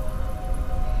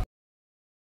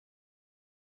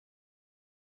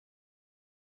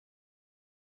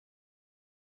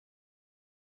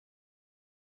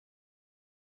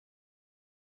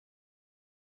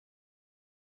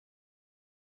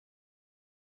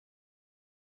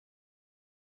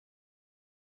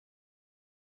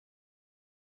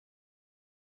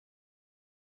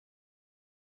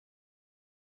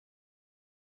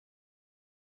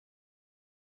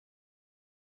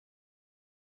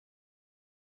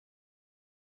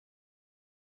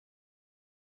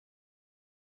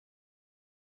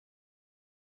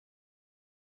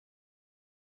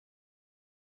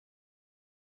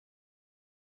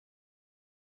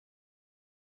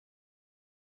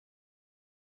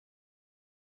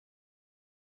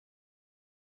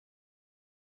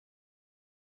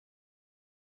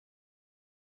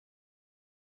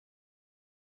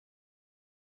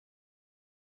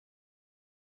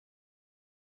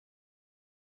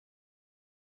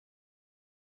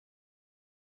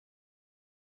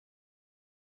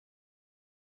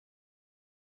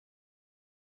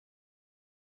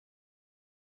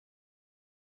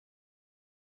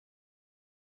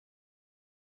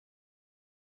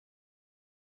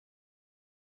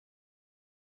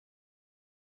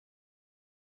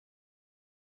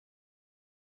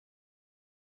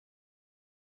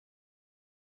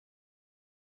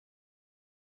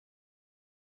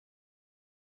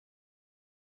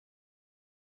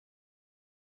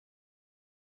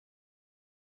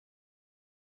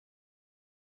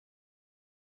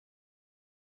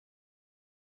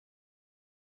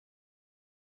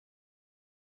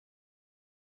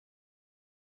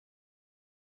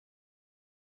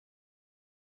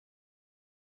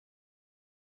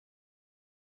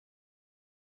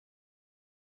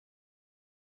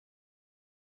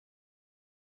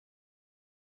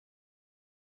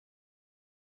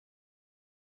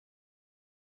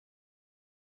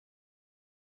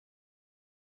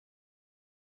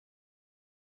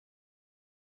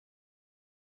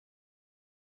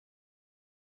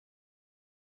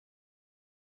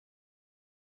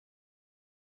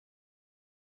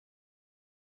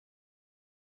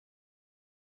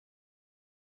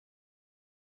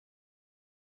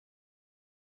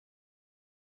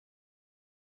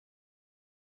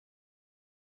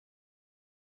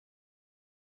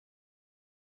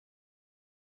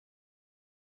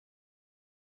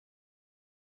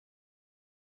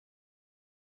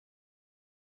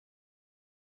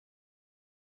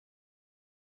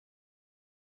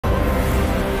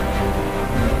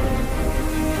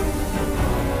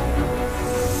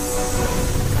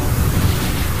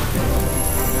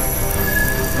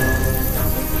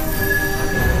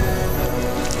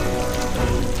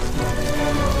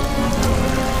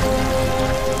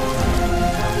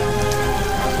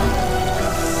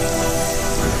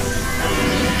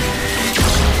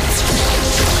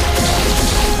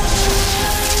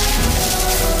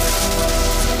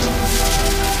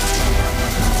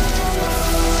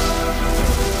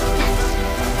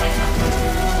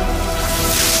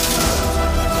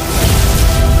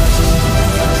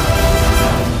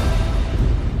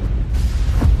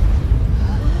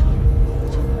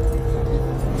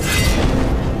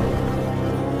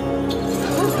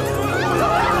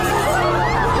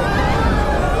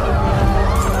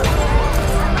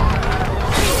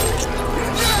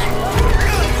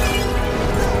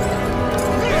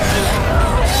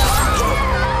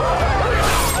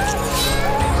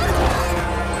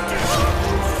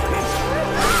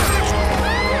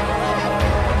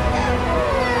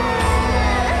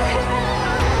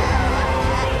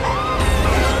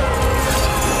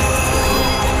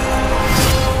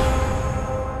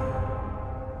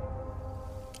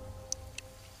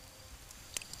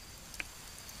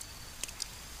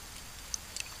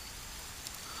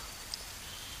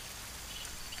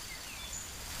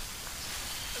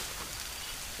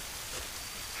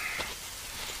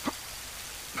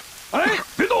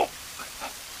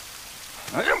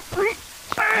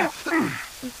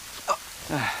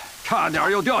差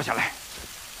点又掉下来。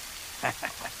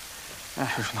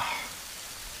这是哪儿？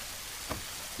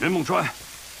云梦川，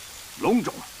龙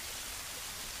种。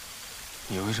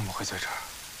你为什么会在这儿？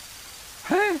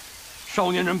嘿，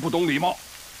少年人不懂礼貌。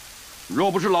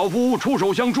若不是老夫出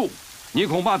手相助，你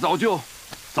恐怕早就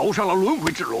走上了轮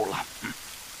回之路了。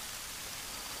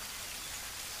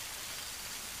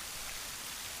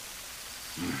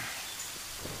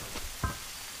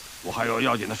我还有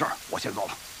要紧的事儿，我先走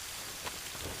了。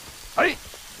哎，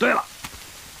对了，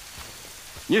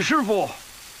你师父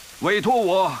委托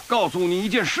我告诉你一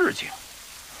件事情。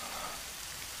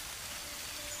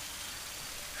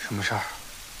什么事儿？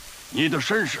你的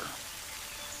身世。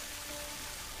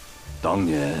当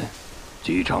年，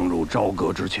姬昌入朝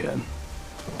歌之前，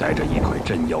带着一块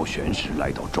镇妖玄石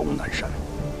来到终南山，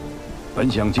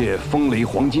本想借风雷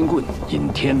黄金棍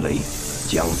引天雷，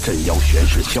将镇妖玄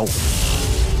石销毁。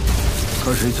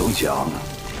可谁曾想，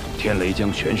天雷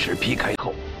将玄石劈开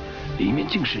后，里面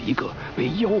竟是一个被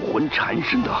妖魂缠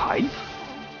身的孩子，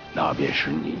那便是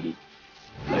你，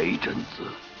雷震子。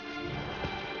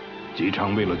姬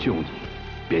昌为了救你，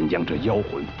便将这妖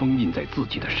魂封印在自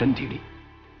己的身体里，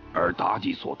而妲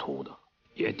己所图的，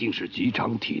也定是姬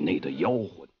昌体内的妖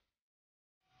魂。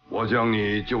我将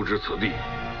你救至此地，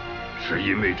是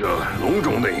因为这龙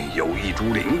种内有一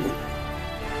株灵果，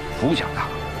服下它，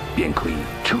便可以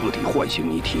彻底唤醒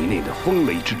你体内的风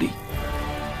雷之力。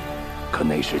可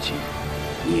那时起，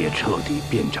你也彻底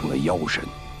变成了妖神，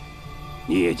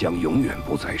你也将永远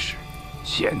不再是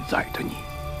现在的你。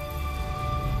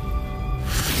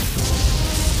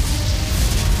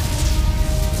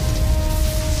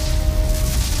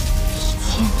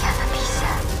1000年的比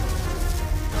赛，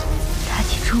妲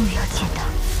己终于要见到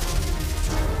你。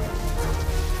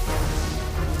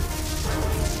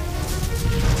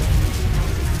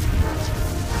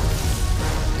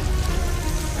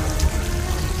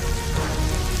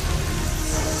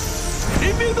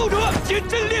临兵斗者，请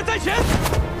阵列在前。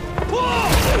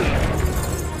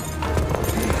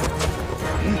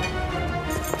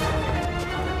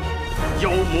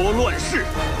妖魔乱世，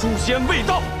诛仙未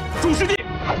到，诸师弟，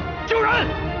救人！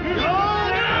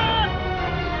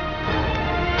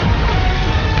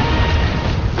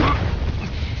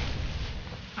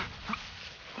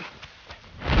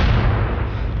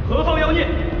何方妖孽，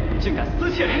竟敢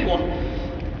私窃灵果！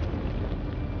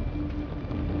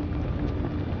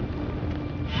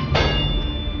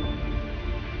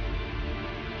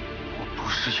我不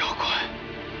是妖怪，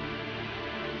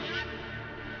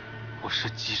我是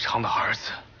姬昌的儿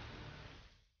子，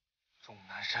终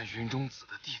南山云中子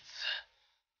的弟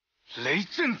子，雷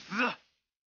震子。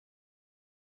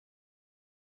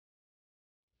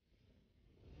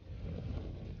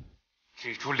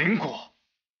这株灵果，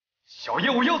小爷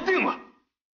我要定了。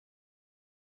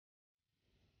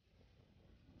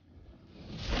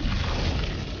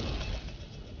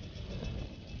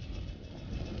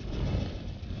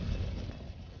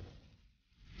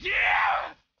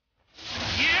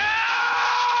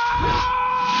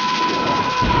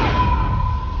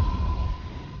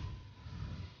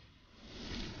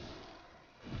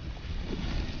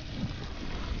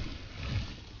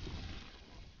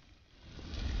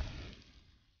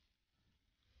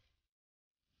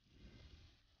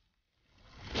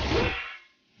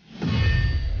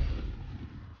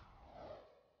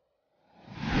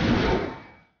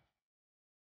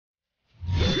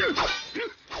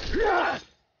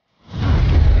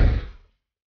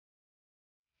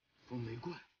风雷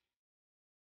棍。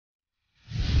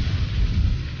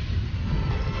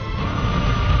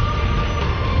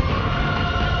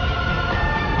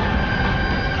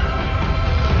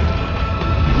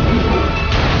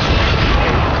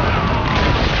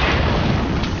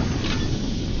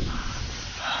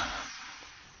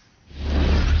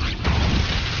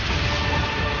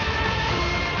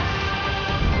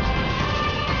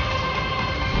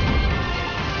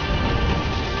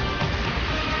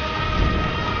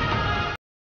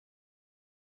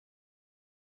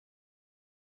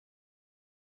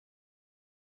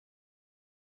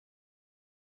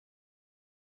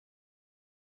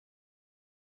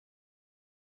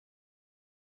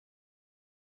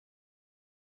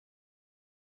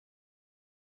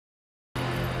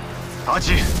妲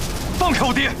己，放开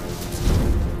我爹！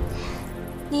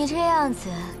你这样子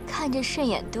看着顺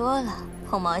眼多了，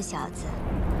红毛小子。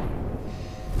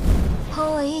和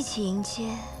我一起迎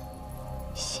接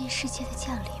新世界的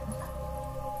降临吧。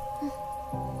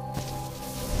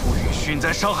不允许你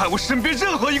再伤害我身边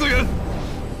任何一个人！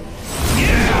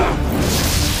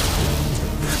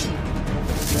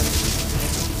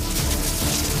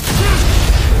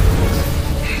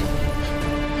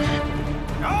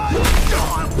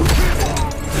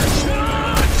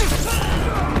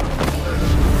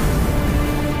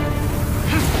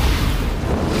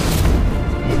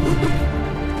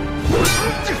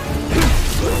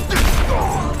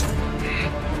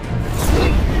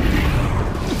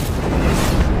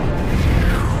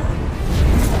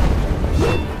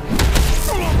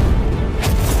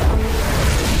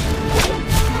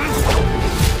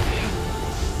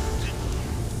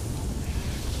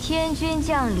天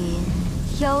降临，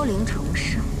妖灵重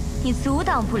生，你阻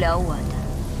挡不了我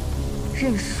的，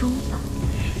认输吧。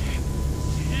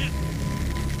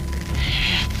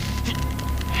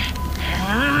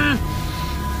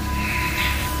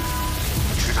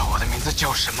知道我的名字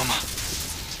叫什么吗？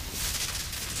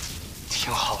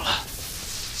听好了，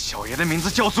小爷的名字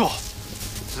叫做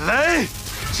雷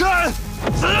震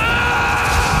子。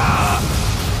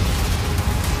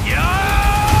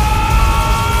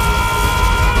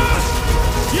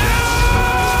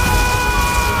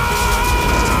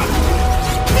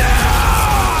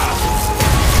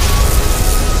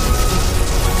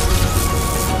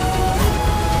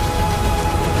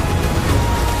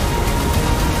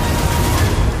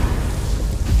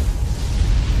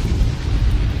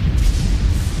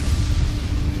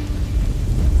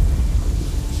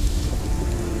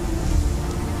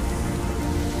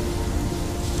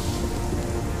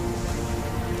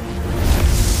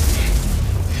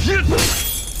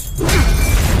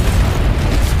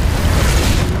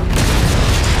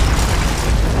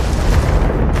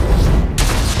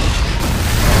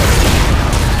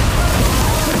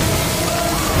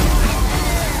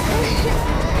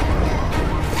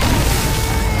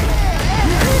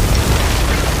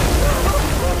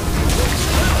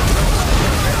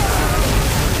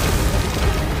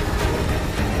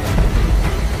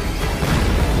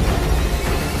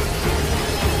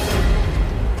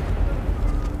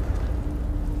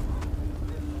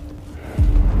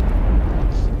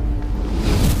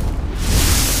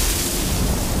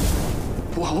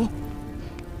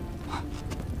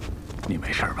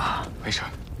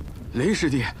雷师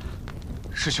弟，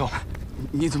师兄，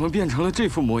你怎么变成了这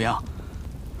副模样？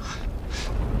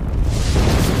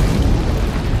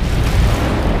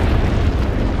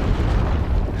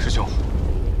师兄，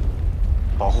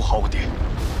保护好我爹。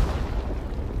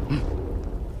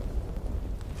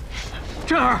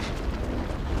振儿，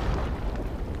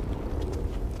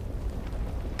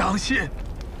当心！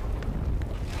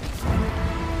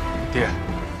爹，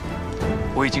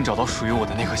我已经找到属于我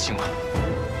的那颗星了。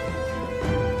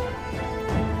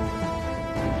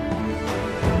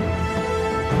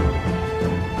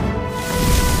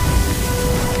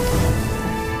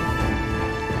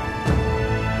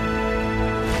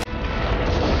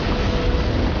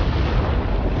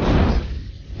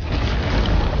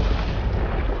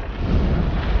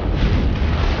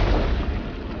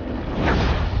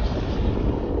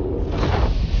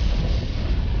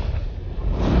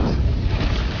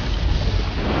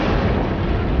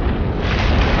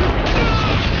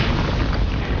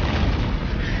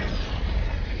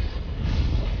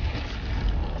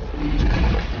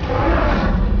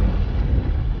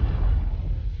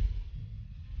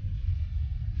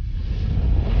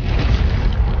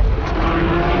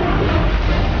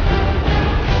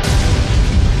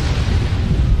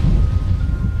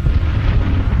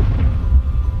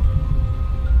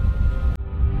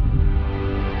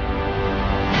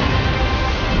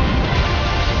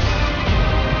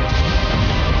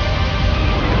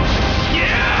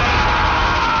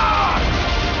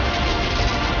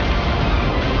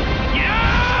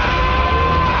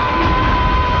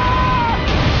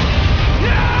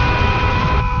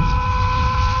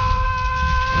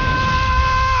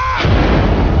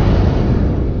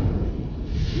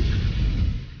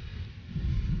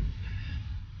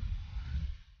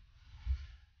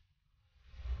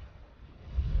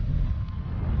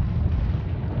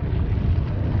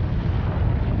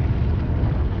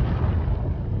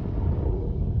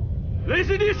雷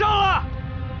师弟上了！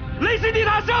雷师弟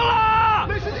他上了！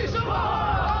雷师弟上了！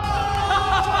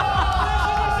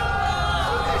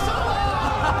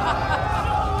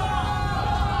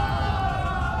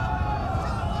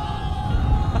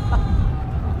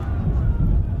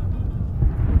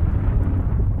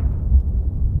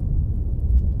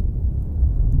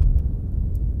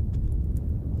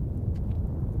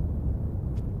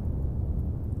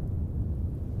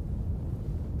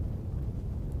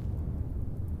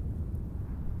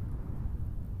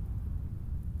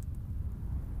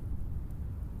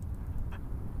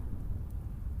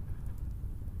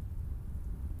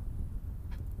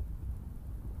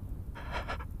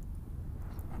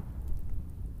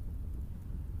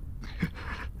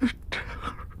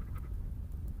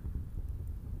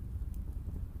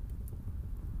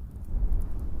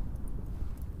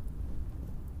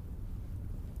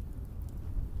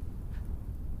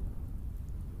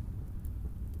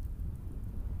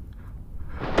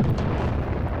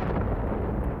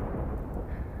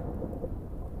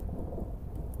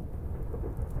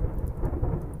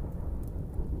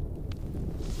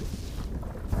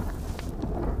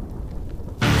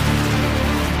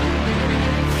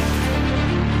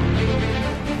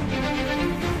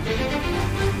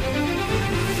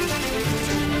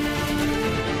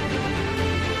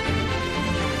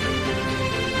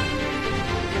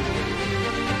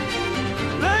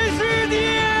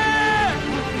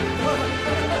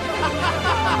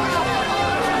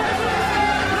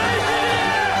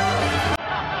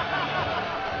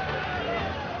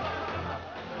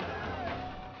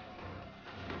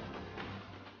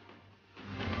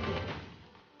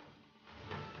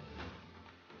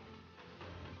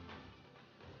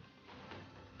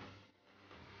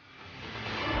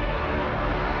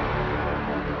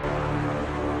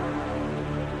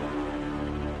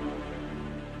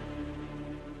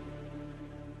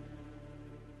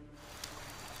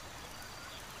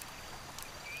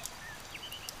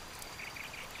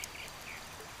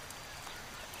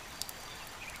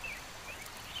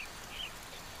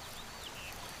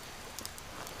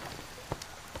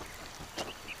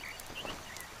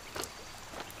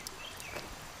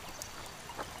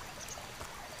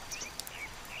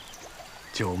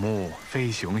久慕飞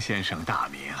熊先生大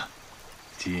名，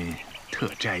今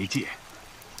特斋戒，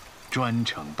专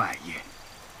程拜谒。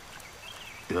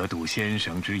得睹先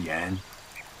生之言，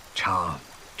昌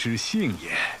之幸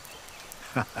也。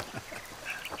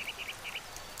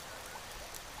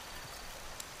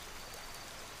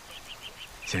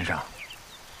先生，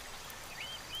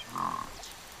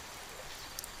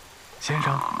先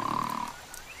生。